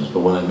surprises.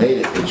 But when I made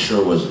it, it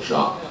sure was a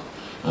shock.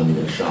 I mean,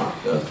 a shock.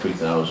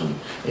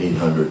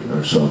 3,800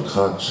 or so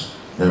cuts.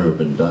 Never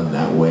been done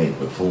that way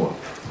before.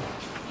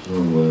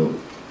 So,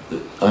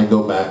 I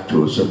go back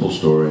to a simple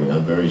story.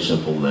 I'm very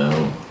simple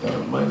now.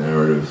 My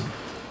narrative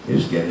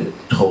is get it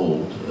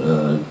told,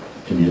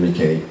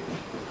 communicate,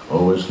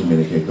 always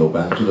communicate, go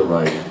back to the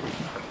writing,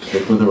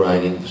 stick with the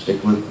writing,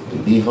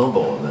 be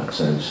humble in that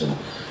sense, and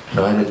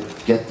try to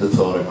get the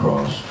thought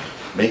across.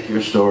 Make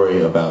your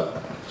story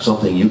about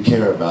something you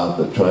care about,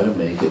 but try to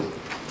make it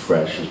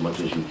fresh as much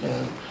as you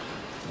can.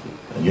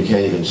 And you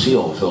can't even see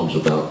all the films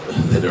about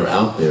that are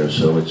out there,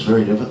 so it's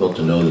very difficult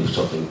to know that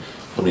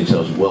somebody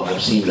tells you, well,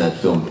 I've seen that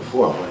film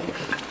before.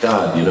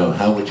 God, you know,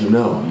 how would you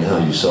know? You know,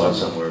 you saw it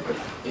somewhere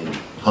in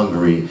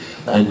Hungary.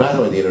 And by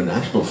the way, the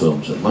international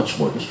films are much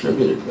more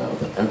distributed now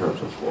than ever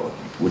before,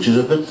 which is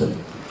a good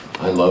thing.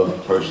 I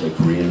love, personally,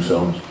 Korean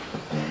films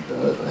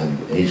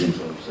and Asian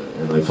films,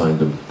 and I find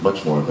them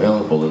much more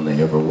available than they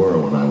ever were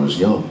when I was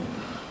young.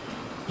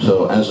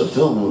 So as a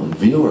film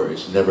viewer,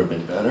 it's never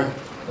been better.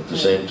 At the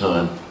same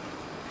time,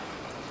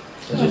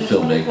 as a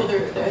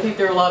filmmaker. I think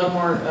there are a lot of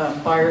more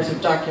buyers of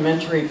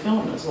documentary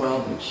film as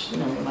well, which, you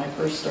know, when I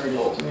first started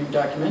doing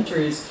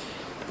documentaries,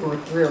 there were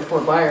 3 or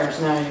 4 buyers.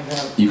 Now you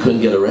have... You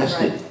couldn't get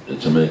arrested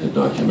to make a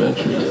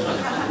documentary.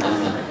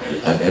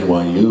 At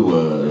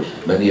NYU,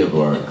 many of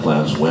our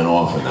class went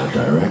off in that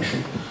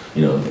direction.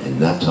 You know, in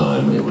that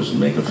time, it was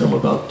make a film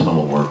about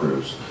tunnel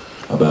workers,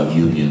 about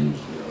unions,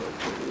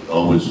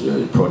 always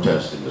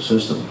protesting the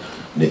system.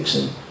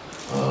 Nixon.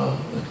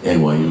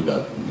 NYU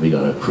we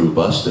got a crew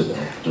busted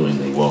doing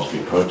the Wall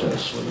Street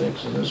protests with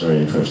Nixon. It was very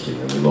interesting,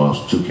 and we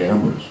lost 2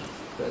 cameras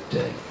that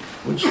day,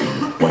 which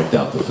wiped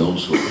out the film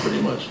school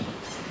pretty much.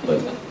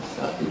 But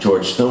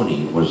George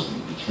Stoney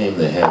became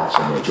the head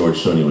somewhere. George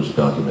Stoney was a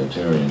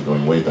documentarian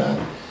going way back,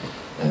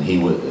 and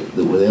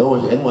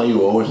NYU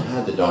always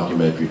had the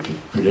documentary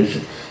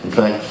tradition. In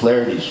fact,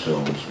 Flaherty's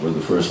films were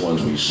the first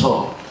ones we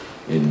saw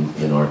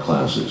in our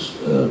classes.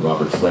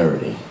 Robert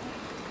Flaherty.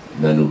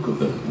 Nanook of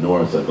the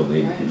North, I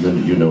believe.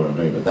 You know what I'm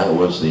talking about. That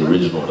was the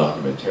original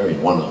documentarian,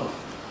 one of.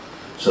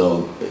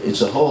 So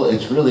it's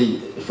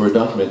really, for a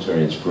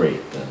documentarian, it's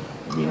great.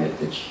 I mean,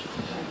 it's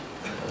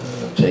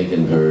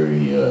taken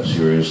very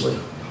seriously.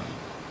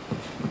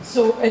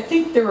 So I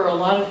think there are a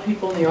lot of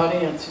people in the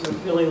audience who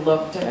would really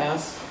love to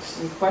ask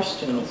some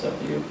questions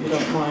of you, if you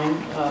don't mind.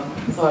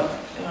 Thought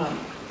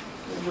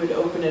we would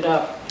open it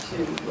up to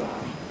the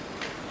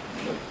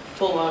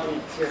full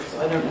audience here,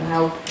 so I don't know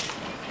how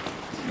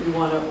we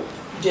want to...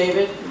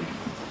 David?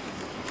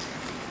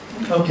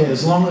 Okay,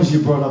 as long as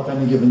you brought up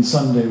Any Given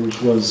Sunday, which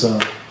was a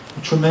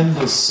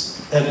tremendous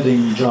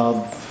editing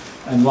job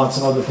and lots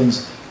of other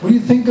things, What do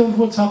you think of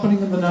what's happening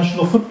in the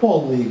National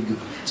Football League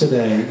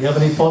today? You have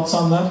any thoughts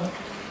on that?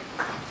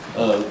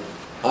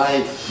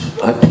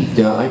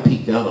 I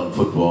peaked out on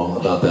football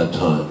about that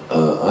time.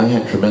 I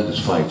had tremendous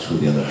fights with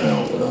the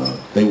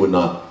NFL. They would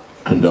not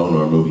condone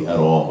our movie at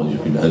all,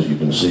 as you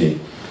can see.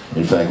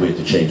 In fact, we had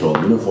to change all the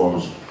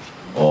uniforms,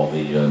 all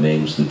the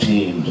names of the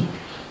teams.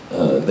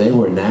 They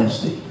were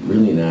nasty,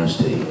 really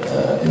nasty.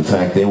 In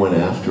fact, they went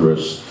after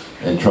us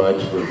and tried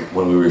to,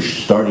 when we were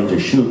starting to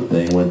shoot,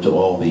 they went to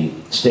all the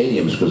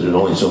stadiums, because there are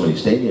only so many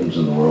stadiums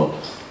in the world,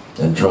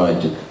 and tried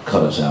to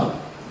cut us out.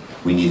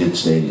 We needed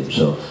stadiums.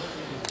 So,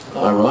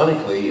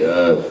 ironically,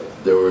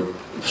 there were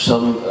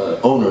some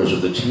owners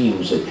of the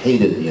teams that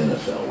hated the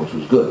NFL, which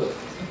was good.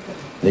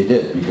 They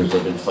did, because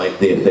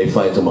they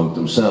fight among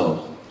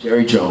themselves.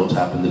 Jerry Jones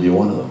happened to be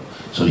one of them.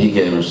 So he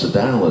gave us the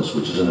Dallas,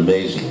 which is an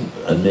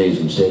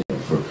amazing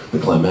stadium for the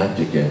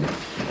climactic game.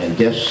 And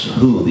guess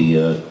who?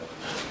 The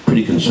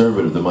pretty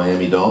conservative, the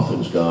Miami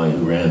Dolphins guy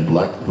who owned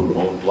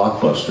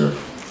Blockbuster.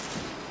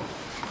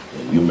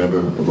 You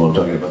remember what I'm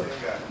talking about?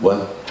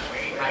 What?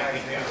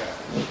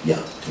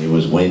 Yeah, it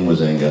was Wayne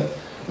Wazenga,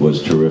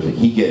 was terrific.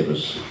 He gave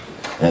us,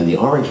 and the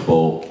Orange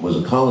Bowl was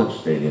a college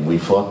stadium. We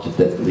fought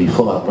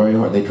very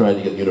hard. They tried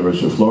to get the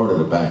University of Florida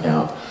to back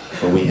out,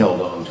 but we held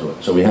on to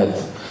it. So we had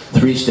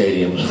 3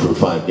 stadiums for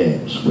 5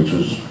 games, which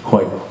was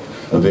quite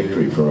a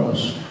victory for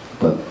us.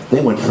 But they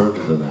went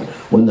further than that.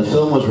 When the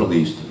film was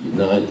released,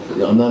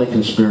 I'm not a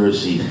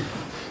conspiracy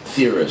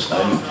theorist.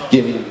 I'm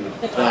giving you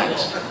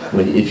facts.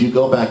 If you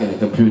go back in the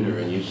computer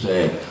and you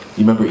say,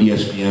 you remember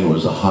ESPN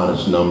was the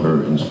hottest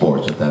number in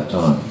sports at that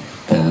time,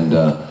 and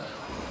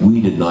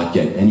we did not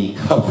get any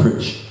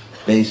coverage,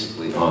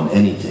 basically, on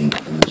anything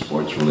in the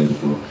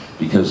sports-related world,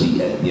 because the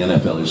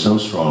NFL is so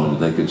strong that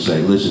they could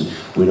say, listen,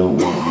 we don't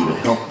want you to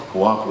help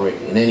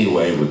cooperate in any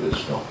way with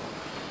this film.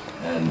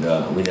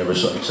 And we never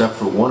saw, except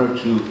for 1 or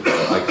 2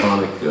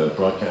 iconic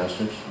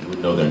broadcasters, you would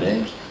know their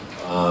names,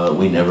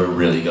 we never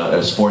really got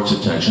a sports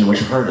attention, which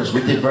hurt us.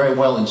 We did very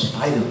well in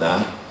spite of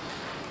that.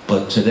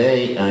 But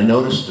today, I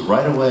noticed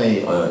right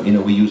away,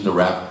 we used the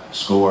rap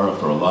score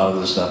for a lot of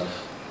the stuff.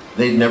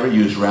 They'd never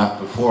used rap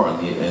before in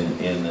the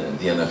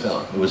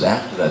NFL. It was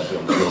after that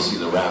film that you'll see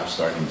the rap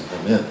starting to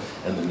come in.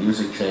 And the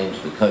music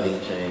changed, the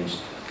cutting changed.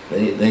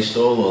 They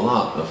stole a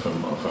lot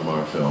from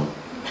our film.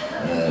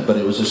 But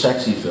it was a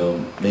sexy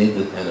film, made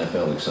the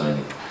NFL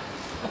exciting.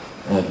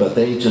 But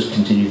they just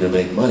continue to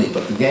make money.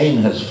 But the game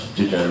has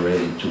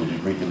degenerated to a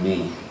degree to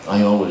me.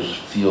 I always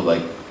feel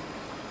like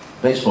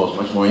baseball is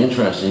much more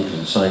interesting because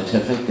it's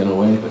scientific in a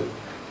way, but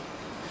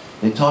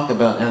they talk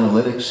about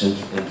analytics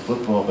in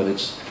football, but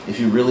if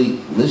you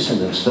really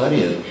listen and study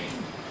it,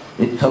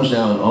 it comes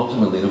down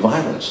ultimately to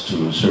violence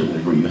to a certain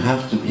degree. You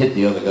have to hit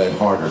the other guy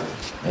harder,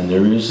 and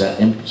there is that,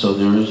 so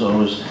there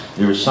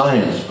is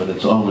science, but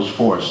it's always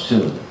force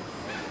too.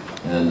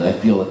 And I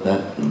feel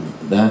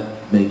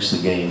that makes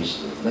the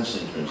games less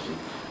interesting.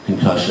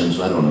 Concussions,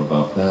 I don't know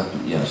about that,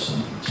 but yes,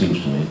 it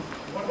seems to me.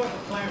 What about the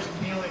players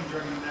kneeling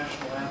during the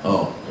national anthem?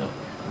 Oh, yeah.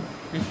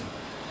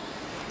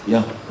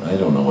 Yeah, I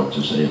don't know what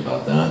to say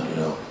about that.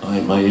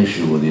 My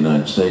issue with the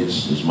United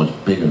States is much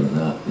bigger than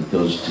that. It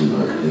goes to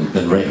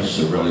than race.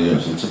 It really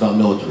is. It's about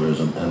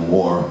militarism and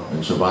war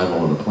and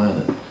survival of the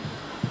planet.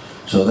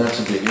 So that's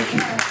a big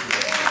issue.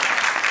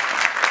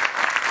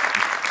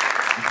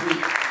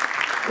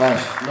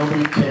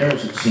 Nobody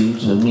cares, it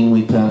seems. I mean,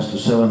 we passed a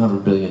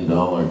 $700 billion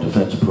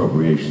defense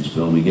appropriations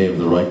bill. We gave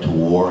the right to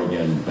war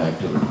again back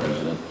to the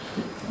president.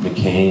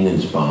 McCain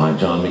is behind.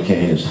 John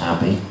McCain is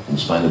happy in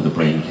spite of the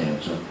brain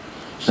cancer.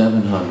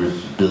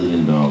 $700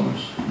 billion.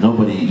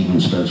 Nobody even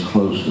spends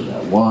close to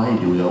that. Why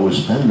do we always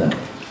spend that?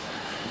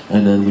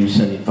 And then we're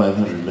sending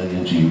 $500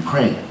 million to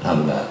Ukraine out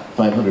of that.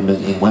 $500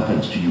 million in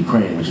weapons to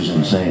Ukraine, which is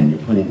insane.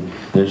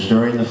 They're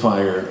stirring the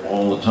fire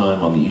all the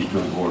time on the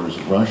eastern borders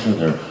of Russia.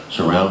 They're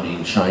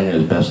surrounding China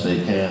as best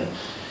they can.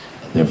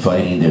 They're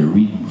fighting, they're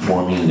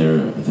reforming,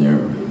 they're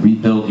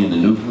rebuilding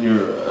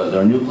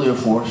their nuclear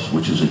force,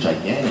 which is a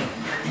gigantic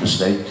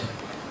mistake.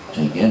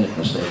 Gigantic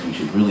mistake. We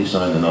should really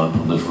sign the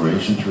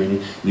non-proliferation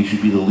treaty. We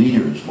should be the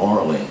leaders,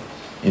 morally,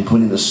 in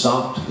putting a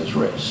stop to this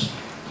race.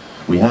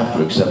 We have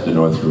to accept that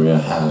North Korea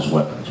has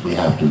weapons. We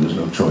have to. There's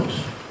no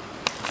choice.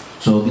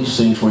 So these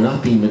things, we're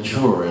not being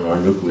mature in our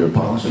nuclear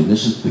policy.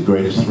 This is the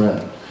greatest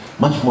threat.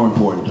 Much more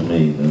important to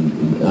me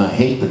than, I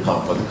hate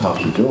what the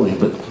cops are doing,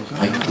 but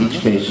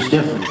each case is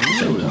different at the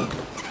same time.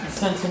 I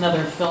sense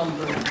another film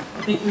group.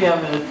 I think we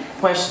have a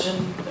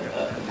question.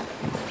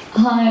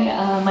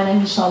 Hi, my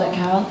name is Charlotte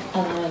Carroll,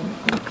 and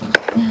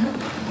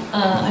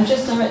I'm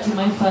just directing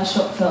my first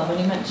short film, and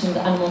you mentioned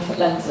anamorphic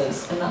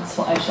lenses, and that's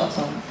what I shot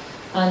on.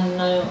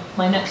 And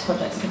my next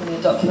project is going to be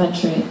a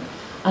documentary,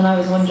 and I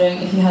was wondering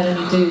if you had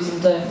any do's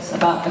and don'ts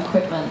about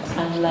equipment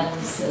and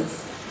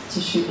lenses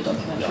to shoot the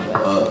documentary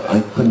with.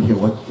 I couldn't hear,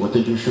 what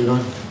did you shoot on?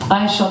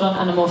 I shot on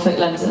anamorphic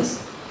lenses.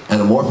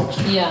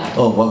 Anamorphic? Yeah.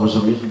 Oh, what was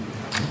the reason?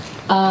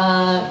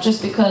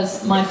 Just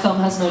because my film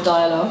has no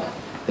dialogue,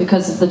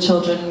 because of the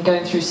children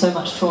going through so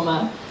much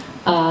trauma.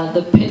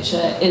 The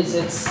picture is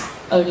its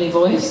only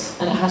voice,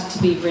 and it has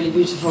to be really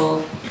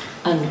beautiful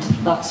and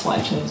that's what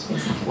I chose,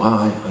 basically.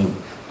 Wow,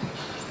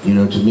 you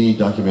know, to me,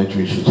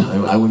 documentaries,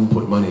 I wouldn't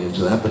put money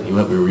into that, but you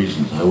have your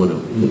reasons. I would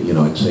have, you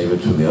know, I'd save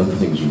it for the other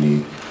things you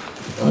need.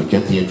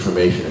 Get the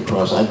information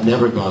across. I've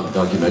never gone to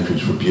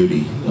documentaries for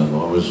beauty. I've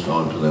always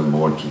gone to them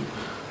more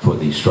for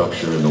the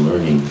structure and the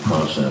learning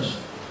process.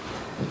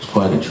 It's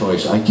quite a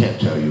choice. I can't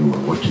tell you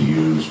what to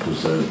use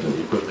because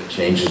the equipment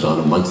changes on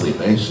a monthly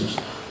basis.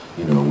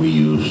 You know, we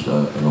used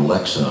an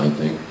Alexa, I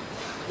think,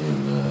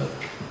 in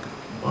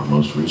our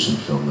most recent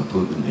film, the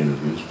Putin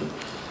interviews, but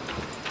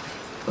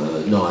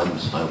no,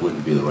 I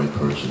wouldn't be the right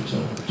person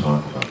to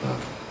talk about that.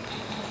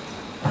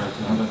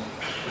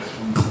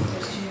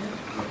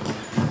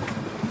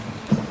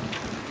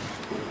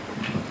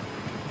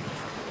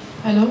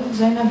 Hello,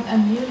 Zainab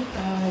Amir,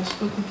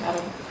 speaking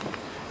Arabic.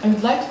 I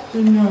would like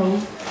to know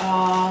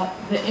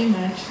the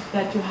image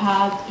that you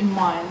had in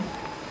mind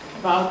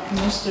about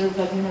Mr.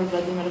 Vladimir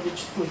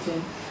Vladimirovich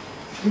Putin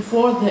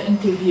before the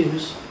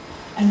interviews,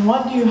 and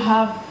what do you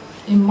have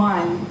in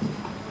mind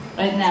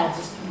right now,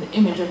 just the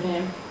image of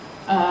him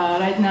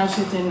right now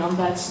sitting on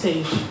that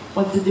stage?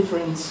 What's the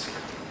difference?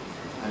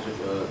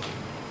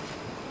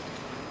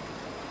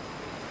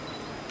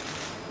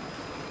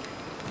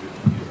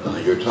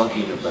 You're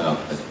talking about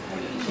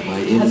my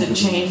Has it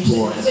changed?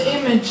 The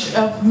image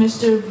of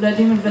Mr.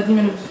 Vladimir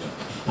Vladimirovich.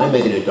 I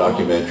made a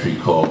documentary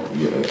called,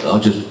 I'll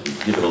just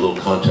give it a little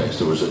context.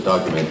 There was a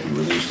documentary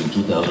released in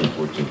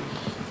 2014.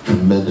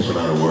 Tremendous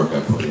amount of work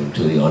I put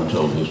into the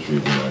untold history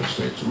of the United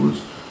States,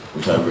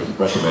 which I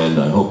recommend.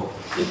 I hope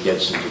it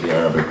gets into the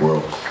Arabic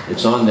world.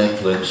 It's on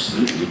Netflix.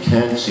 You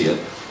can see it.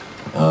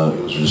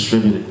 It was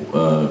distributed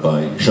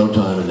by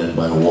Showtime and then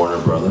by Warner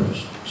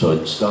Brothers. So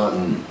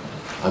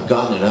I've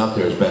gotten it out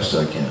there as best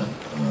I can.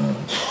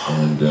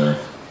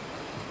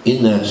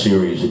 In that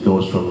series, it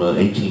goes from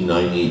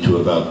 1890 to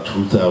about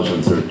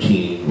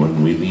 2013,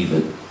 when we leave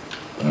it.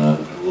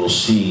 We'll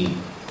see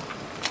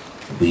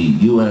the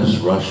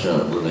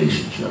U.S.-Russia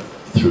relationship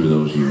through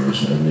those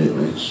years, and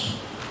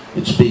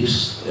it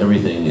speaks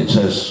everything. It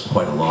says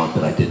quite a lot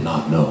that I did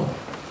not know.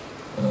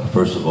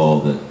 First of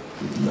all, that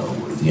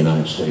the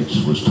United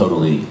States was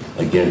totally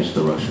against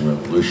the Russian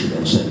Revolution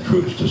and sent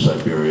troops to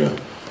Siberia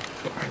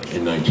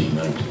in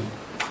 1919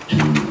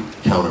 to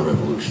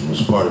counter-revolution. It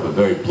was part of a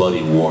very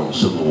bloody war. The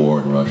Civil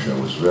War in Russia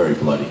was very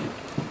bloody.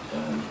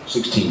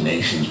 16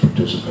 nations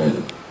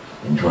participated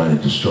in trying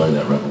to destroy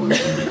that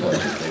revolution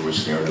because they were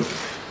scared of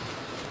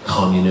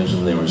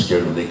communism, they were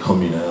scared of the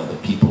communal, the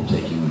people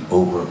taking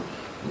over.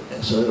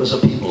 And so it was a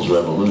people's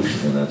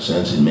revolution in that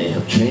sense. It may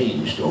have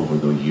changed over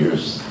the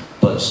years,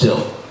 but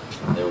still,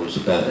 there was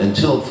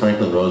until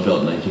Franklin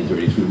Roosevelt in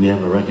 1933, we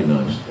never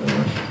recognized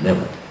Russia,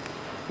 never.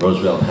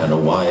 Roosevelt had a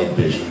wide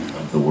vision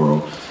of the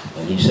world,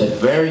 and he said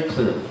very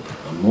clearly,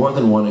 on more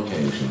than one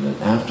occasion,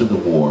 that after the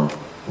war,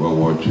 World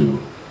War II,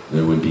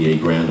 there would be a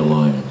grand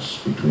alliance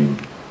between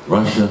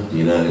Russia, the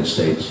United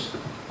States,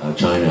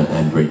 China,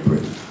 and Great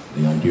Britain.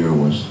 The idea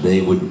was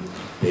they would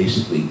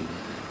basically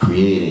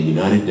create a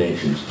United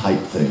Nations type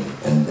thing,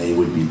 and they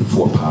would be the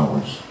four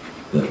powers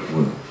that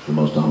were the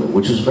most dominant,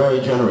 which is a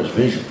very generous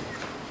vision.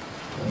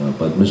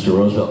 But Mr.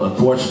 Roosevelt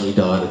unfortunately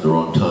died at the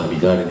wrong time. He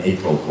died in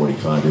April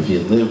 '45. If he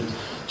had lived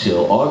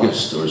till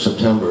August or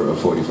September of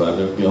 '45,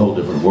 there would be a whole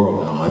different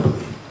world now, I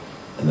believe.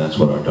 And that's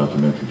what our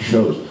documentary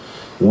shows.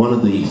 One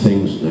of the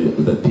things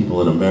that people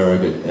in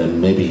America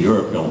and maybe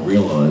Europe don't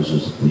realize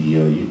is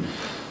the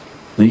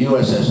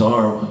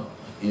USSR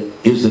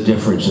is the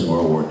difference in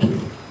World War II.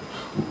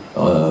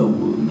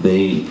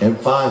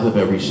 5 of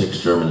every 6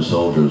 German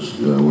soldiers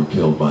were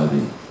killed by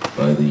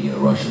the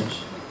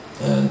Russians.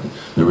 And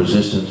the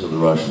resistance of the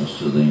Russians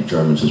to the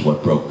Germans is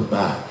what broke the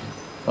back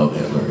of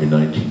Hitler in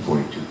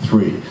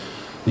 1942-3.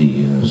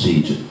 The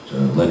siege at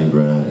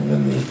Leningrad, and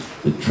then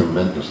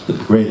the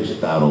greatest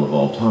battle of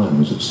all time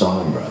was at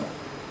Stalingrad,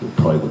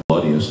 probably the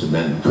bloodiest, and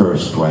then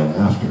Kursk right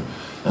after.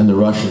 And the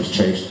Russians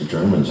chased the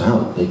Germans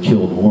out. They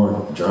killed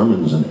more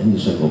Germans than any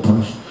single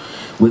person.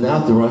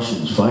 Without the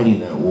Russians fighting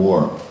that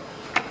war,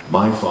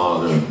 my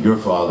father, your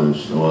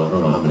fathers, well, I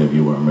don't know how many of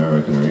you were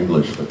American or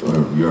English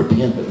or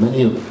European, but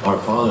many of our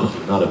fathers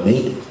would not have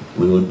made it.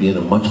 We would be in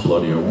a much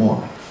bloodier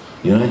war.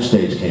 The United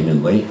States came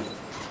in late.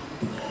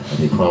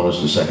 They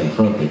promised the Second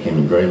Front. They came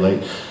in very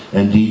late.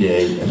 And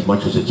D-Day, as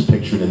much as it's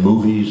pictured in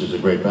movies as a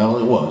great battle,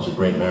 it was a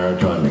great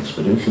maritime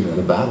expedition and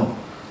a battle.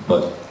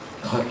 But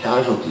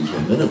casualties were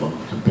minimum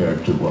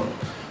compared to what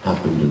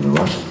happened in the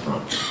Russian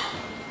front.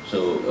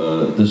 So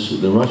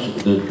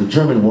the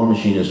German war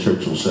machine, as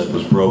Churchill said,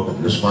 was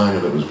broken. The spine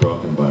of it was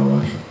broken by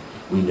Russia.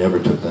 We never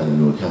took that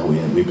into account.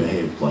 We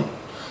behaved like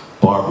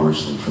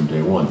barbarously from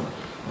day one.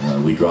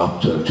 We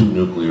dropped 2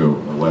 nuclear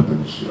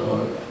weapons,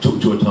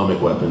 2 atomic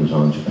weapons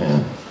on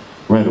Japan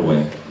right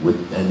away,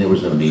 and there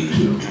was no need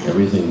to.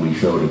 Everything we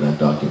showed in that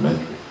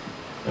documentary,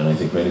 and I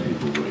think many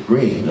people would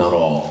agree, not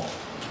all,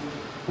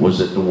 was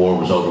that the war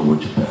was over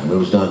with Japan. It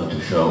was done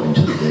to show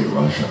intimidate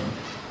Russia.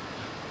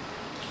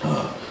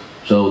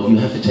 So you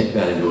have to take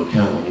that into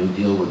account when you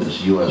deal with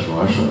this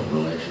U.S.-Russia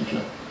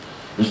relationship.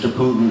 Mr.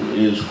 Putin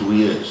is who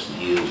he is.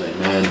 He is a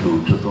man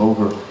who took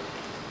over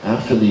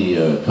After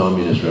the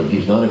communist revolution,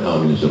 he's not a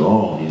communist at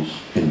all. He's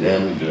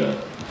condemned he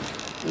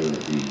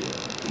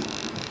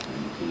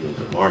is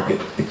a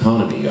market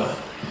economy guy.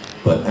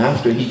 But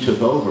after he took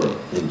over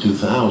in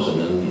 2000,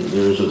 and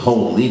there's a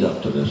whole lead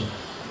up to this,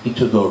 he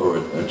took over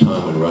at a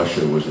time when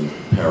Russia was in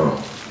peril.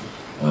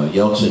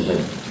 Yeltsin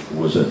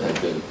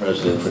had been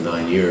president for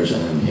 9 years,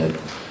 and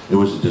it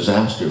was a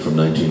disaster from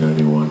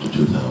 1991 to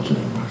 2000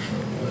 in Russia.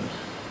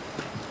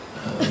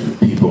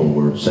 People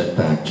were set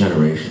back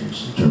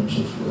generations in terms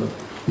of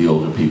the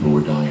older people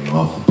were dying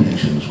off, the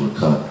pensions were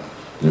cut,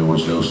 there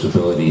was no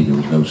stability, there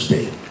was no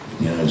state.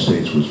 The United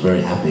States was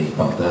very happy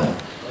about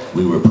that.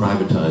 We were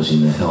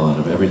privatizing the hell out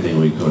of everything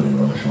we could in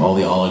Russia. All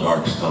the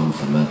oligarchs come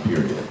from that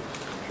period.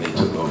 They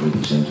took over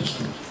these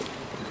industries.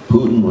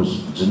 Putin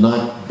did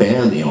not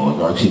ban the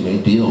oligarchs, he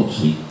made deals.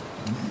 He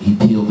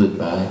peeled it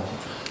back,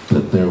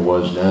 that there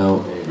was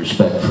now a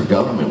respect for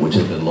government which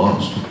had been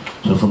lost.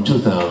 So from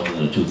 2000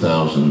 to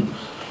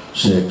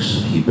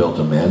 2006, he built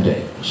a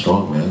mandate, a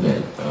strong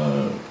mandate,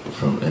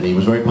 and he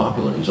was very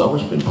popular. He's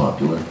always been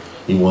popular.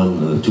 He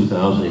won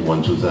 2000, he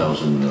won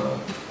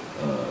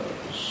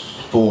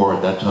 2004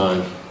 at that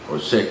time, or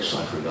 6,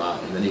 I forgot,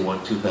 and then he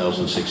won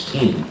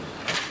 2016,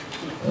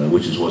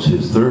 which was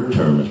his third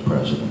term as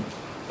president.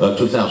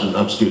 2012, I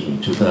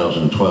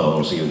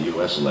was thinking the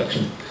US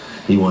election.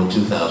 He won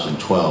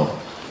 2012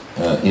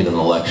 in an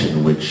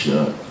election which he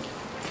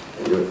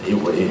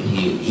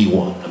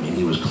won. I mean,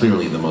 he was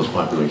clearly the most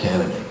popular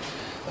candidate.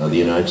 The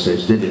United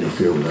States did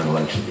interfere with that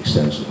election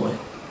extensively.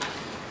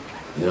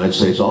 The United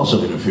States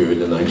also interfered in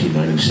the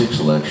 1996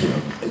 election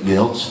of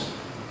Yeltsin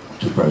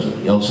to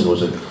president. Yeltsin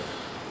was an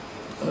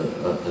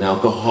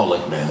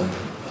alcoholic man.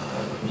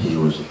 He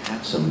was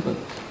handsome, but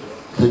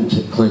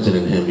Clinton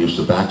and him used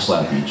to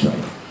backslap each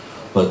other.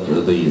 But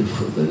the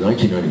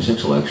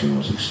 1996 election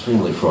was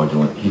extremely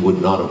fraudulent. He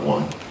would not have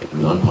won. He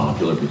was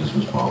unpopular because of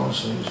his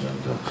policies.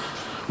 And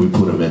we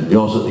put him in.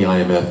 Also, the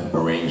IMF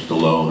arranged a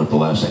loan at the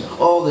last second.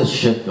 All this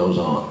shit goes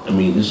on. I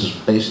mean, this is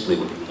basically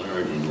what you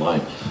learn in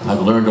life.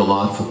 I've learned a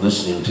lot from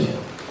listening to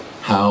him,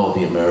 how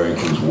the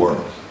Americans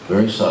work.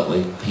 Very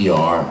subtly,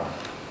 PR.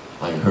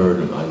 I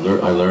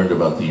learned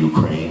about the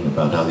Ukraine,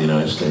 about how the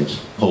United States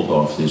pulled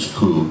off this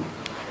coup,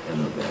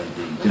 and the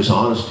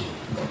dishonesty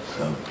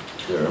of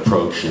their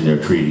approach in their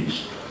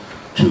treaties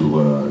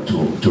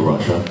to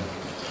Russia.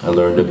 I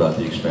learned about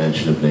the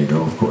expansion of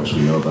NATO, of course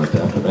we know about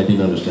that, but I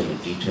didn't understand the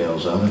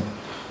details of it.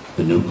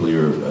 The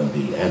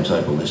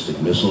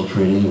anti-ballistic missile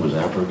treaty was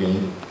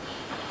abrogated.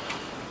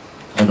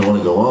 I don't want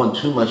to go on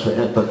too much, but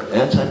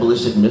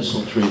anti-ballistic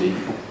missile treaty,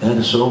 that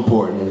is so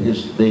important. And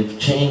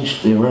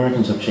the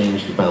Americans have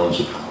changed the balance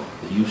of power.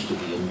 There used to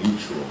be a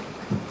mutual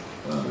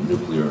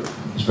nuclear.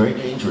 It's very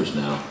dangerous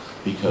now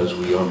because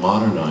we are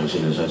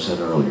modernizing, as I said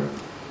earlier,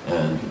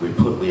 and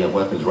we have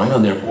weapons right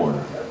on their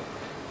border.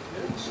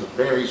 It's a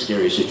very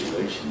scary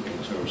situation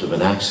in terms of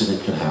an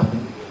accident can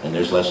happen, and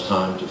there's less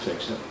time to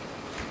fix it.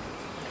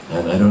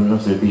 And I don't know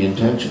if there'd be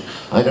intention.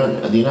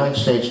 The United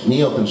States,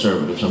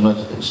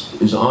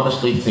 neoconservatives, is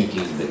honestly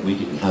thinking that we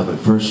can have a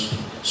first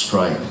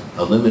strike,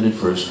 a limited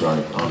first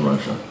strike on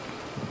Russia.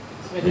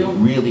 They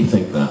really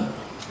think that.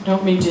 I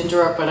don't mean to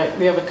interrupt, but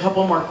we have a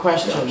couple more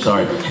questions. Yeah, I'm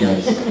sorry.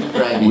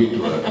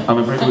 I'm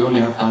afraid we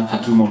only have time for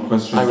 2 more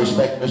questions. I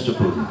respect Mr.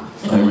 Putin.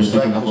 I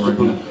respect Mr.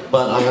 Putin,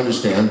 but I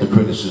understand the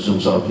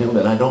criticisms of him,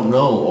 and I don't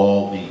know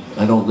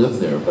I don't live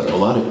there, but a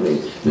lot of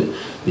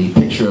the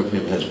picture of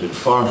him has been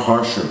far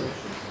harsher.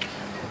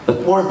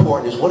 But more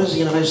important is, what is the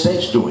United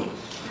States doing?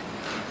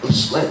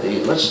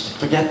 Let's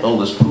forget all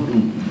this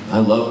Putin, I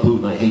love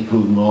Putin, I hate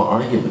Putin, all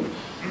argument.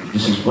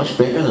 This is much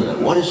bigger than that.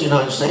 What is the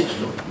United States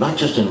doing? Not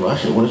just in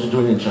Russia, what is it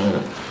doing in China?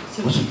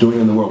 What's it doing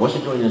in the world? What's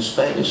it doing in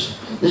space?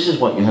 This is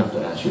what you have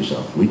to ask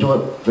yourself. We do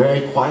it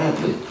very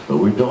quietly, but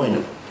we're doing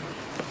it.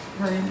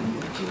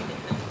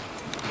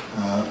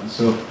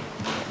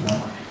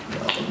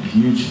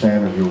 Huge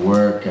fan of your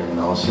work, and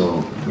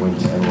also went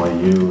to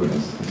NYU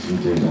as you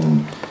did,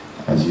 and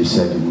as you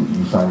said,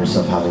 you found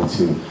yourself having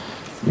to,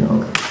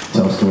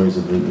 tell stories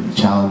of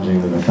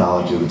challenging the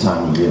mythology of the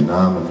time of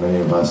Vietnam, and many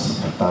of us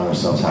have found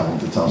ourselves having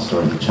to tell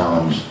stories that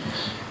challenge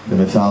the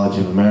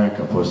mythology of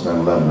America post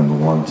 9/11 and the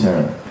War on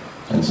Terror.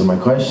 And so my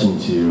question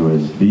to you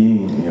is,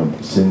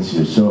 since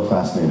you're so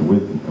fascinated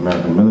with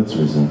American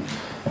militarism,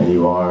 and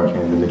you are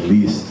in the Middle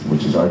East,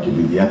 which is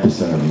arguably the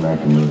epicenter of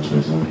American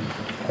militarism,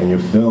 and your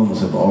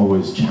films have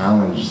always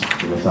challenged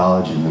the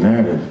mythology and the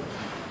narrative,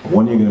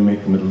 when are you going to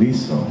make the Middle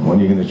East film? When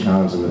are you going to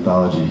challenge the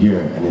mythology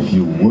here? And if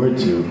you were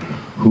to,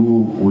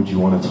 who would you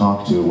want to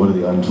talk to? What are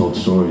the untold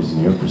stories in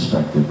your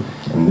perspective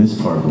in this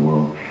part of the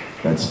world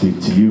that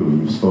speak to you?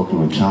 You've spoken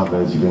with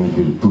Chavez, you've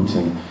interviewed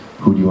Putin.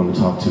 Who do you want to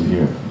talk to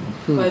here?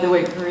 By the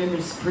way, Kareem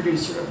is the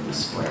producer of The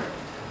Square.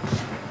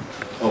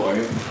 Oh, are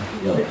you?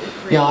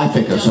 Yeah, I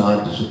think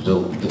Assad,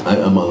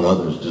 among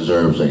others,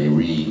 deserves a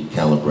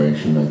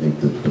recalibration. I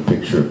think that the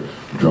picture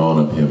drawn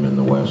of him in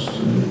the West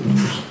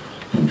has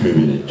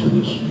contributed to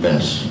this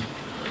mess.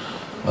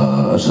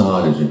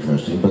 Assad is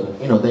interesting, but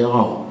there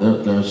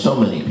are so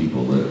many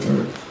people that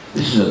are.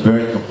 This is a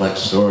very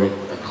complex story,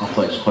 a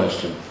complex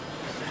question,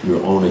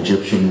 your own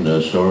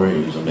Egyptian story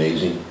is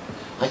amazing.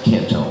 I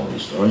can't tell all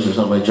these stories, it's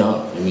not my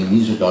job. I mean,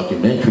 these are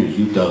documentaries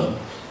you've done.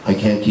 I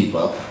can't keep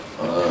up.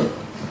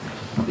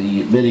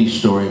 The Middle East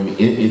story,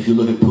 if you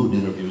look at Putin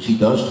interviews, he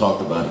does talk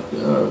about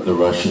the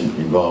Russian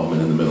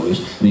involvement in the Middle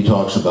East, and he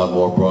talks about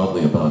more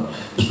broadly about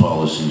his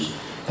policies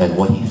and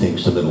what he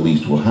thinks the Middle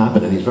East will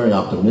happen, and he's very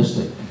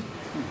optimistic,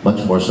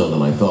 much more so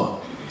than I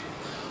thought.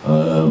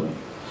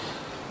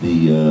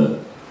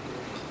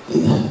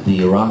 The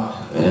Iraq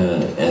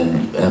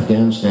and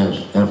Afghan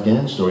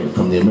story,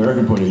 from the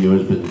American point of view,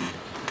 has been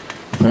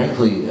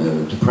frankly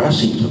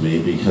depressing to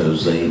me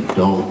because they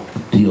don't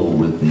deal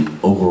with the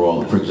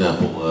overall. For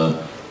example,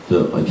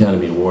 the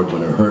Academy Award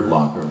winner Hurt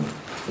Locker.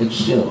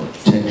 It's, you know,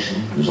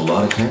 tension. There's a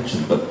lot of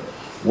tension, but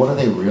what are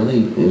they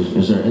really?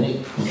 Is there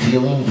any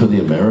feeling for the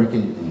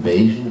American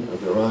invasion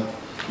of Iraq?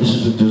 This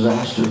is a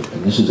disaster,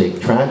 and this is a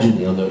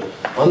tragedy on the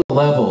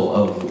level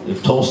of,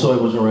 if Tolstoy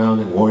was around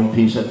and War and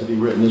Peace had to be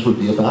written, this would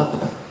be about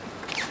that.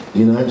 The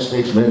United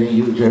States made a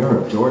huge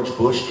error. George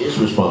Bush is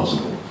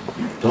responsible.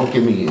 Don't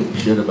give me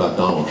shit about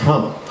Donald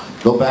Trump.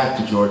 Go back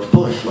to George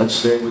Bush. Let's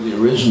stay with the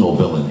original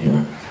villain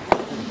here.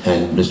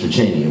 And Mr.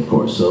 Cheney, of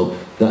course. So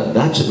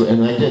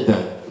and I did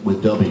that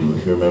with W,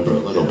 if you remember a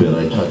little bit.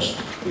 I touched,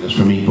 because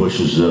for me,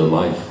 Bush's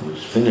life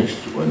was finished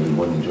when he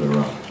went into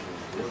Iraq.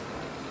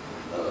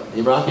 The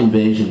Iraq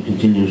invasion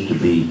continues to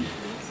be,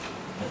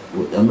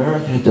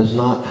 America does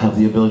not have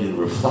the ability to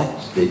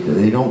reflect.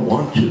 They don't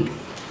want to.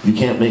 You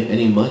can't make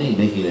any money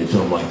making a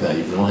film like that.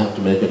 You don't have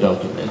to make a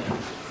documentary.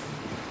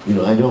 You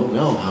know, I don't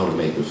know how to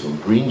make a film.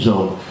 Green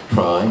Zone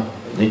tried,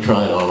 and they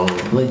tried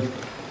honorably.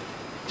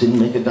 Didn't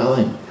make a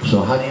dime.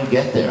 So how do you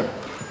get there?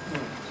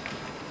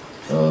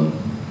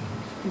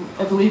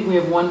 I believe we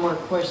have one more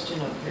question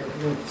up here.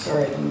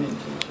 Sorry, I didn't mean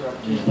to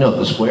interrupt you. No,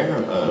 the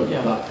square,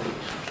 yeah.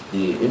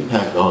 The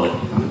impact on it.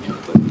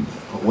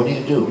 What do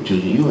you do?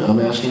 I'm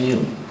asking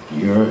you.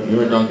 You're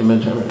a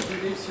documentarian.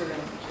 Producer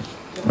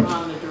and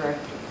on the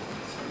director.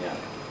 So, yeah.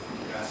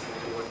 You're asking me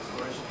what the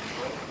question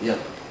is? Yeah.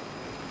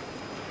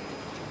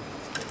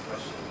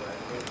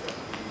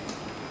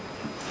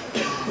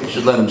 We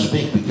should let him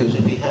speak, because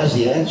if he has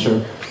the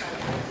answer,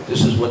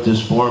 this is what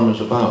this forum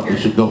is about. We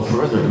should go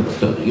further.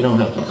 You don't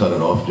have to cut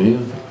it off, do you?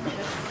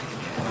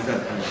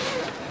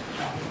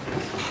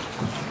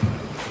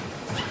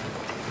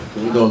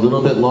 Can we go a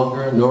little bit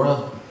longer,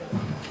 Nora?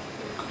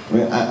 I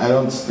mean, I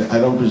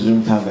don't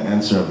presume to have the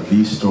answer of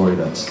the story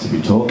that's to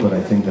be told, but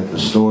I think that the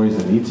stories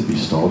that need to be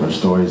told are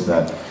stories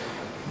that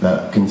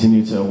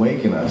continue to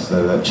awaken us,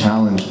 that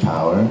challenge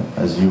power,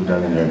 as you've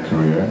done in your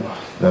career,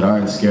 that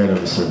aren't scared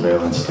of the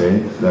surveillance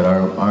state, that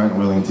aren't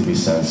willing to be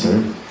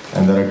censored,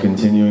 and that are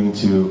continuing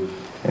to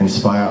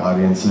inspire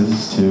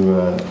audiences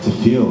to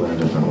feel in a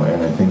different way.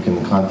 And I think in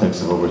the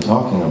context of what we're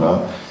talking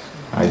about,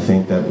 I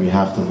think that we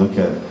have to look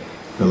at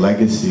the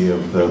legacy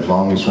of the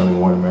longest running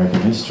war in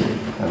American history,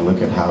 and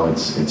look at how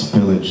it's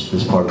pillaged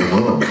this part of the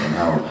world, and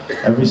how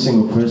every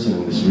single person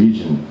in this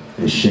region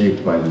is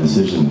shaped by the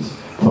decisions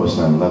post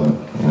 9/11.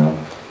 You know,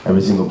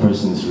 every single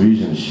person in this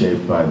region is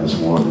shaped by this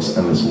war, this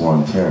endless war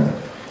on terror,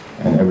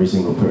 and every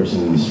single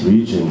person in this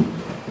region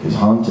is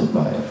haunted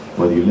by it.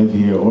 Whether you live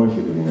here or if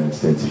you live in the United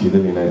States. If you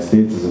live in the United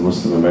States as a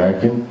Muslim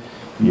American,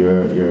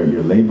 you're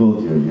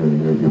labeled,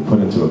 you're put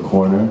into a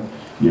corner.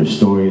 Your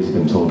story has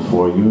been told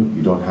for you.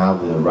 You don't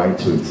have the right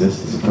to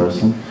exist as a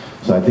person.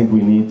 So I think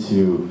we need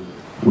to.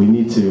 I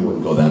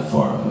wouldn't go that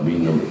far. I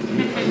mean, I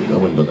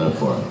wouldn't go that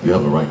far. You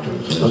have a right to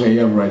exist. Okay, you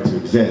have a right to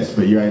exist,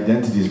 but your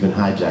identity has been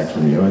hijacked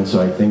from you, and so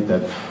I think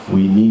that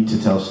we need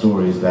to tell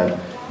stories that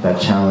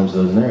challenge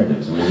those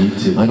narratives. We need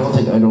to. I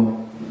don't.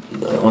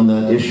 On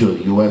that issue of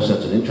the U.S.,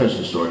 that's an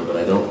interesting story, but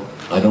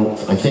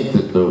I think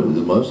that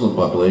the Muslim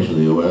population of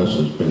the U.S.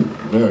 has been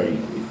very.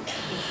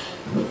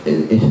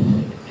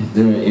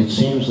 It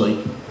seems like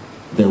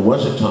there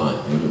was a time,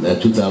 in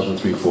that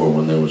 2003-4,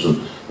 when there was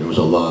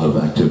a lot of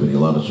activity, a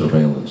lot of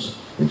surveillance.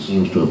 It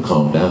seems to have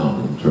calmed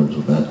down in terms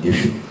of that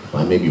issue.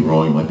 I may be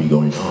wrong, it might be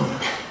going on.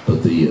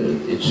 But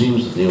it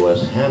seems that the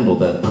U.S. handled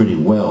that pretty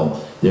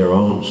well, their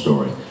own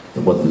story.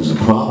 And what is the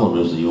problem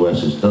is the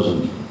U.S.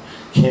 doesn't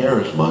care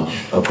as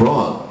much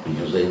abroad,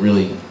 because they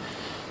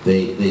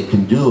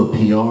can do a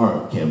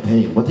PR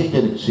campaign. What they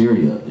did in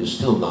Syria is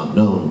still not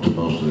known to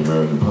most of the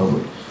American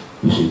public.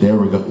 You see,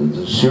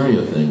 the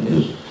Syria thing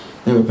is,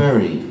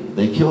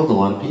 they killed a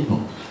lot of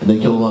people. And they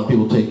killed a lot of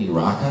people taking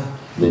Raqqa,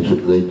 they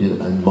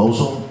did in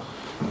Mosul.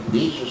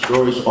 These are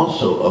stories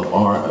also of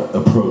our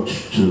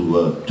approach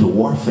to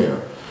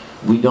warfare.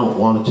 We don't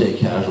want to take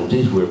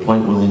casualties, we're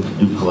quite willing to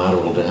do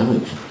collateral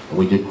damage, and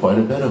we did quite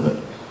a bit of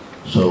it.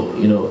 So,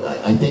 you know,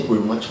 I think we're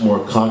much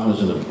more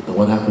cognizant of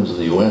what happens in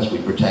the U.S. We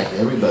protect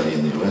everybody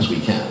in the U.S. we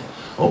can.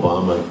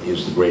 Obama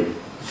is the great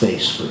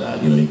face for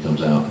that. You know, he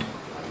comes out,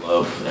 I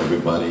love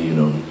everybody, you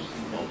know, he's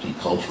a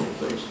multicultural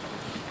face.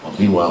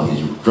 Meanwhile,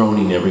 he's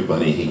droning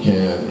everybody he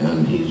can,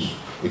 and he's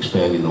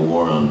expanding the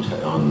war on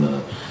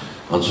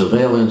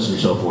surveillance and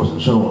so forth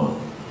and so on.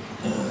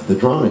 The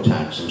drone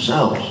attacks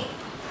themselves.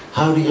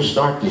 How do you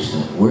start this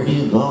thing? Where do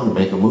you go to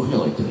make a movie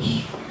like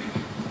this?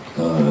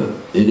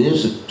 It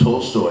is a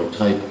Tolstoy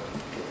type.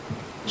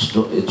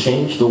 It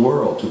changed the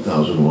world.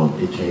 2001.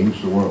 It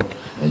changed the world,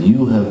 and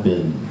you have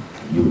been.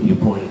 You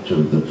pointed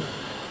to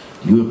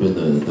you have been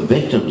the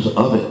victims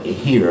of it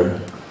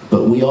here,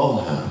 but we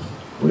all have.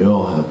 We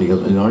all have,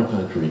 because in our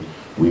country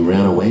we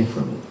ran away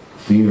from it.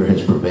 Fear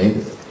has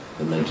pervaded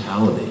the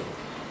mentality,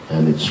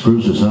 and it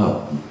screws us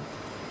up.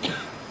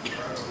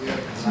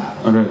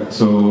 Okay,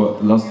 so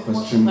last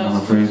question, I'm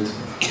afraid.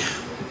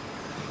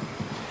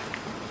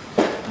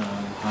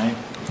 Hi,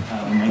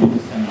 my name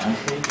is Emre.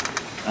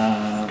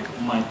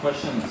 My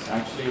question is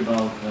actually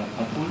about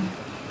Platoon.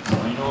 So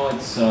I know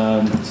it's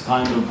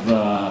kind of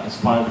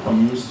inspired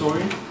from your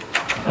story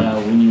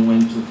when you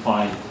went to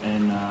fight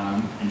in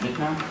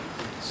Vietnam.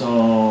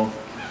 So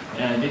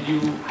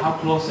how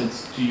close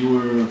it's to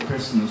your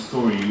personal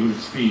story, your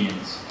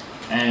experience?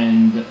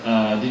 And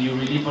did you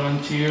really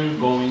volunteer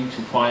going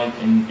to fight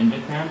in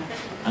Vietnam?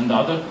 And the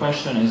other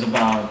question is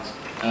about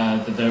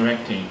the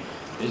directing.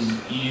 Is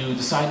you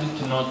decided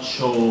to not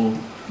show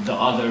the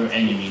other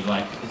enemy,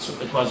 like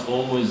it was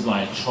always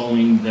like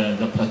showing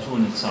the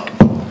platoon itself.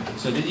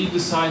 So did you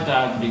decide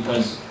that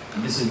because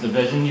this is the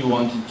vision you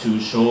wanted to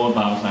show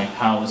about like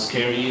how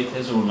scary it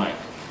is,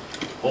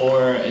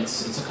 or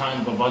it's a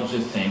kind of a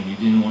budget thing, you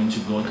didn't want to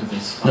go to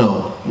this?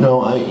 No,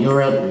 you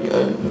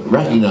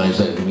recognize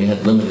that we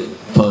had limited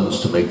funds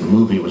to make the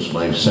movie. It was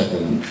my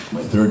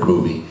third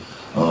movie.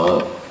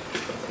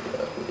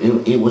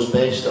 It was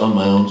based on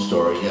my own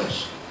story,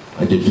 yes.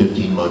 I did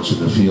 15 months in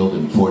the field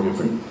in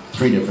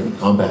three different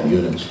combat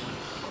units.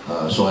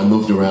 So I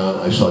moved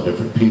around, I saw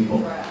different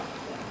people.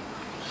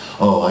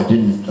 Oh, I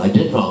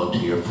did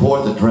volunteer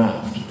for the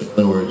draft. In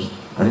other words,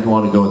 I didn't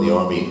want to go in the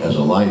Army as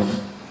a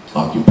life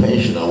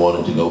occupation. I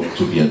wanted to go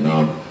to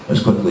Vietnam as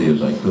quickly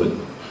as I could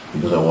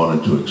because I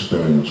wanted to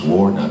experience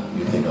war. Not,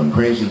 you think I'm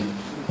crazy,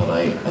 but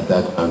at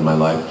that time in my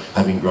life,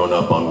 having grown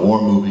up on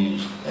war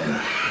movies and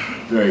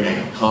very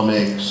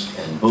comics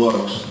and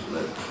books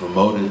that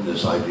promoted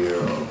this idea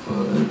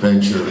of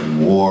adventure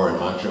and war and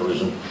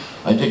machoism,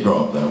 I did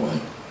grow up that way.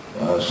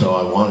 So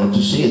I wanted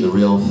to see the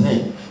real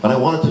thing. But I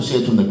wanted to see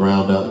it from the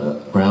ground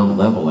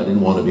level. I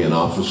didn't want to be an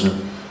officer.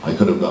 I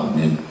could have gotten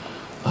in.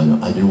 I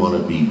didn't want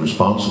to be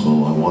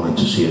responsible. I wanted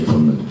to see it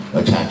from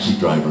a taxi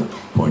driver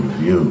point of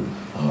view,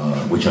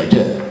 which I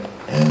did.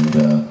 And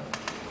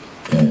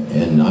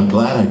I'm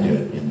glad I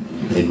did.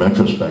 In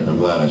retrospect, I'm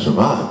glad I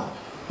survived.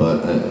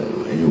 But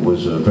it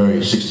was a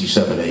very,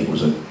 67, 8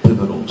 was a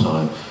pivotal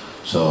time.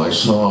 So I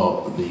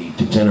saw the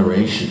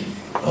degeneration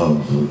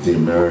of the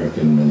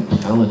American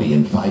mentality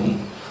in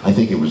fighting. I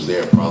think it was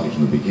there probably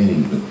from the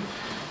beginning, but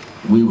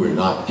we were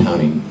not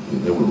counting.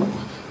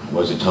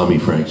 Was it Tommy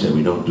Frank said,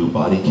 we don't do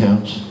body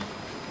counts?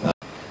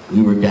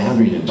 We were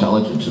gathering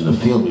intelligence in the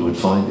field. We would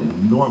find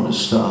enormous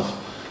stuff.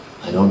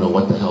 I don't know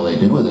what the hell they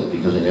did with it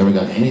because they never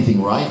got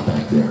anything right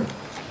back there.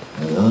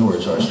 In other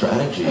words, our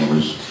strategy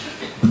was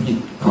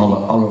pretty...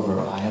 Oliver,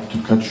 I have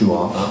to cut you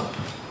off.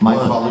 My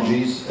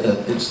apologies.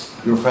 It's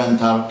your friend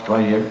Tarek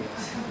right here.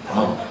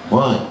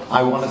 Why?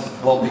 I want to,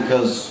 well,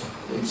 because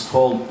it's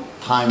called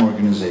time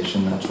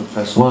organization. That's what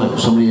festival. What?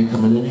 Somebody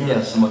coming in here?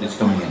 Yes, somebody's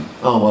coming in.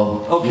 Oh,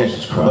 well, okay.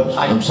 Jesus Christ.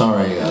 I'm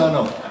sorry.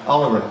 No,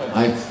 Oliver.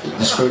 I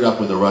screwed up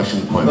with the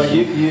Russian question. But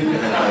you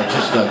I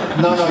just got...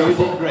 No, you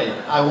did great.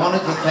 I wanted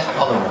to thank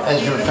Oliver,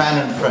 as your fan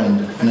and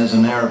friend, and as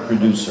an Arab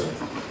producer,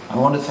 I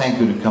want to thank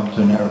you to come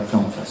to an Arab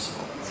film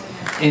festival.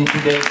 In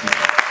today's...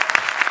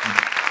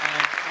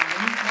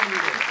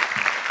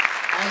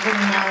 As an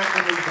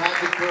American who's had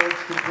the courage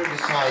to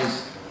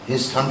criticize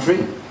his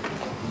country,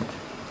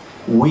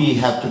 we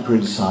have to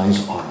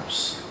criticize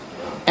ours.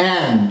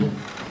 And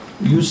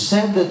you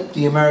said that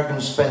the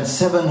Americans spent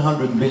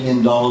 $700 billion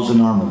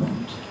in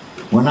armament.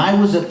 When I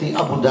was at the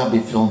Abu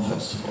Dhabi Film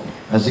Festival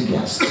as a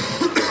guest,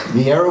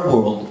 the Arab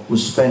world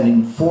was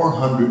spending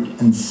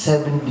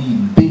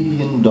 $470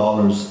 billion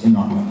in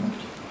armament.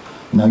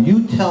 Now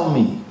you tell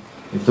me,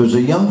 if there's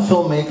a young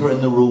filmmaker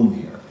in the room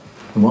here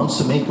who wants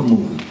to make a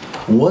movie,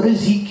 what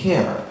does he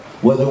care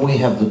whether we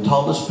have the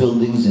tallest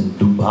buildings in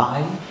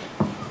Dubai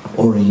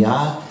or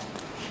Riyadh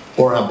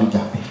or Abu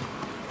Dhabi?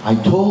 I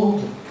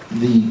told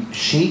the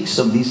sheikhs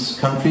of these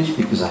countries,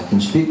 because I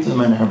can speak to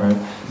them in Arabic,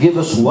 give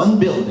us one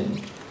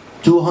building,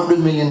 $200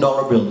 million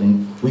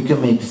building, we can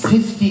make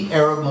 50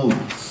 Arab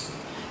movies.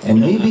 And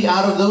maybe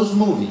out of those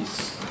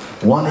movies,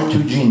 one or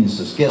two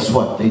geniuses. Guess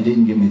what? They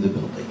didn't give me the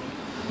building.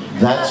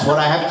 That's what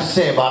I have to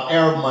say about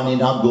Arab money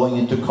not going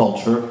into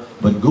culture.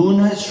 But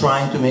Gouna is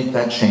trying to make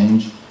that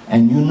change.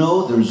 And you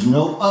know there's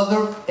no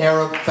other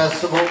Arab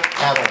festival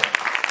at all.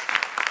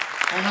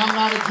 And I'm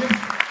not Egyptian.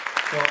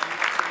 So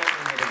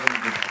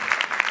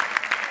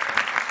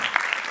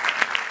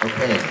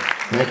Okay,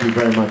 thank you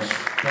very much.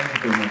 Thank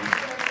you very much.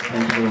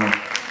 Thank you very much.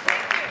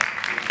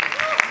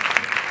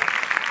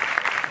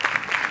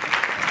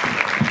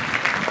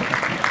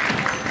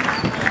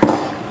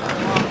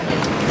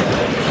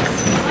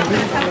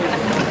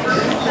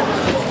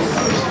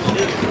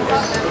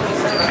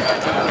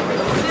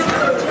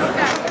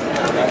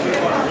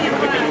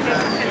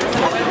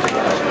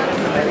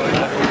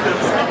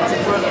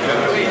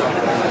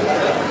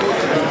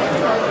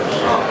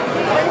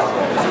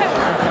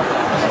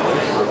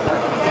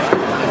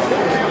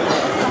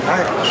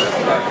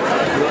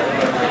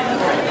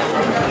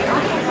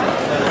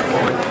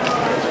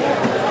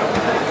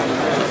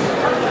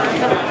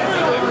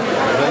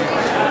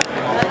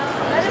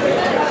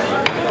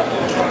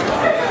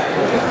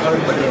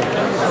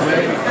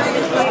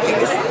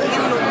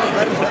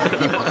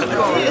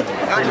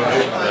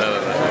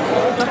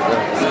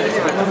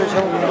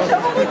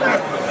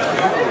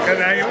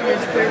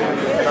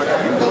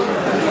 Thank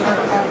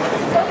you.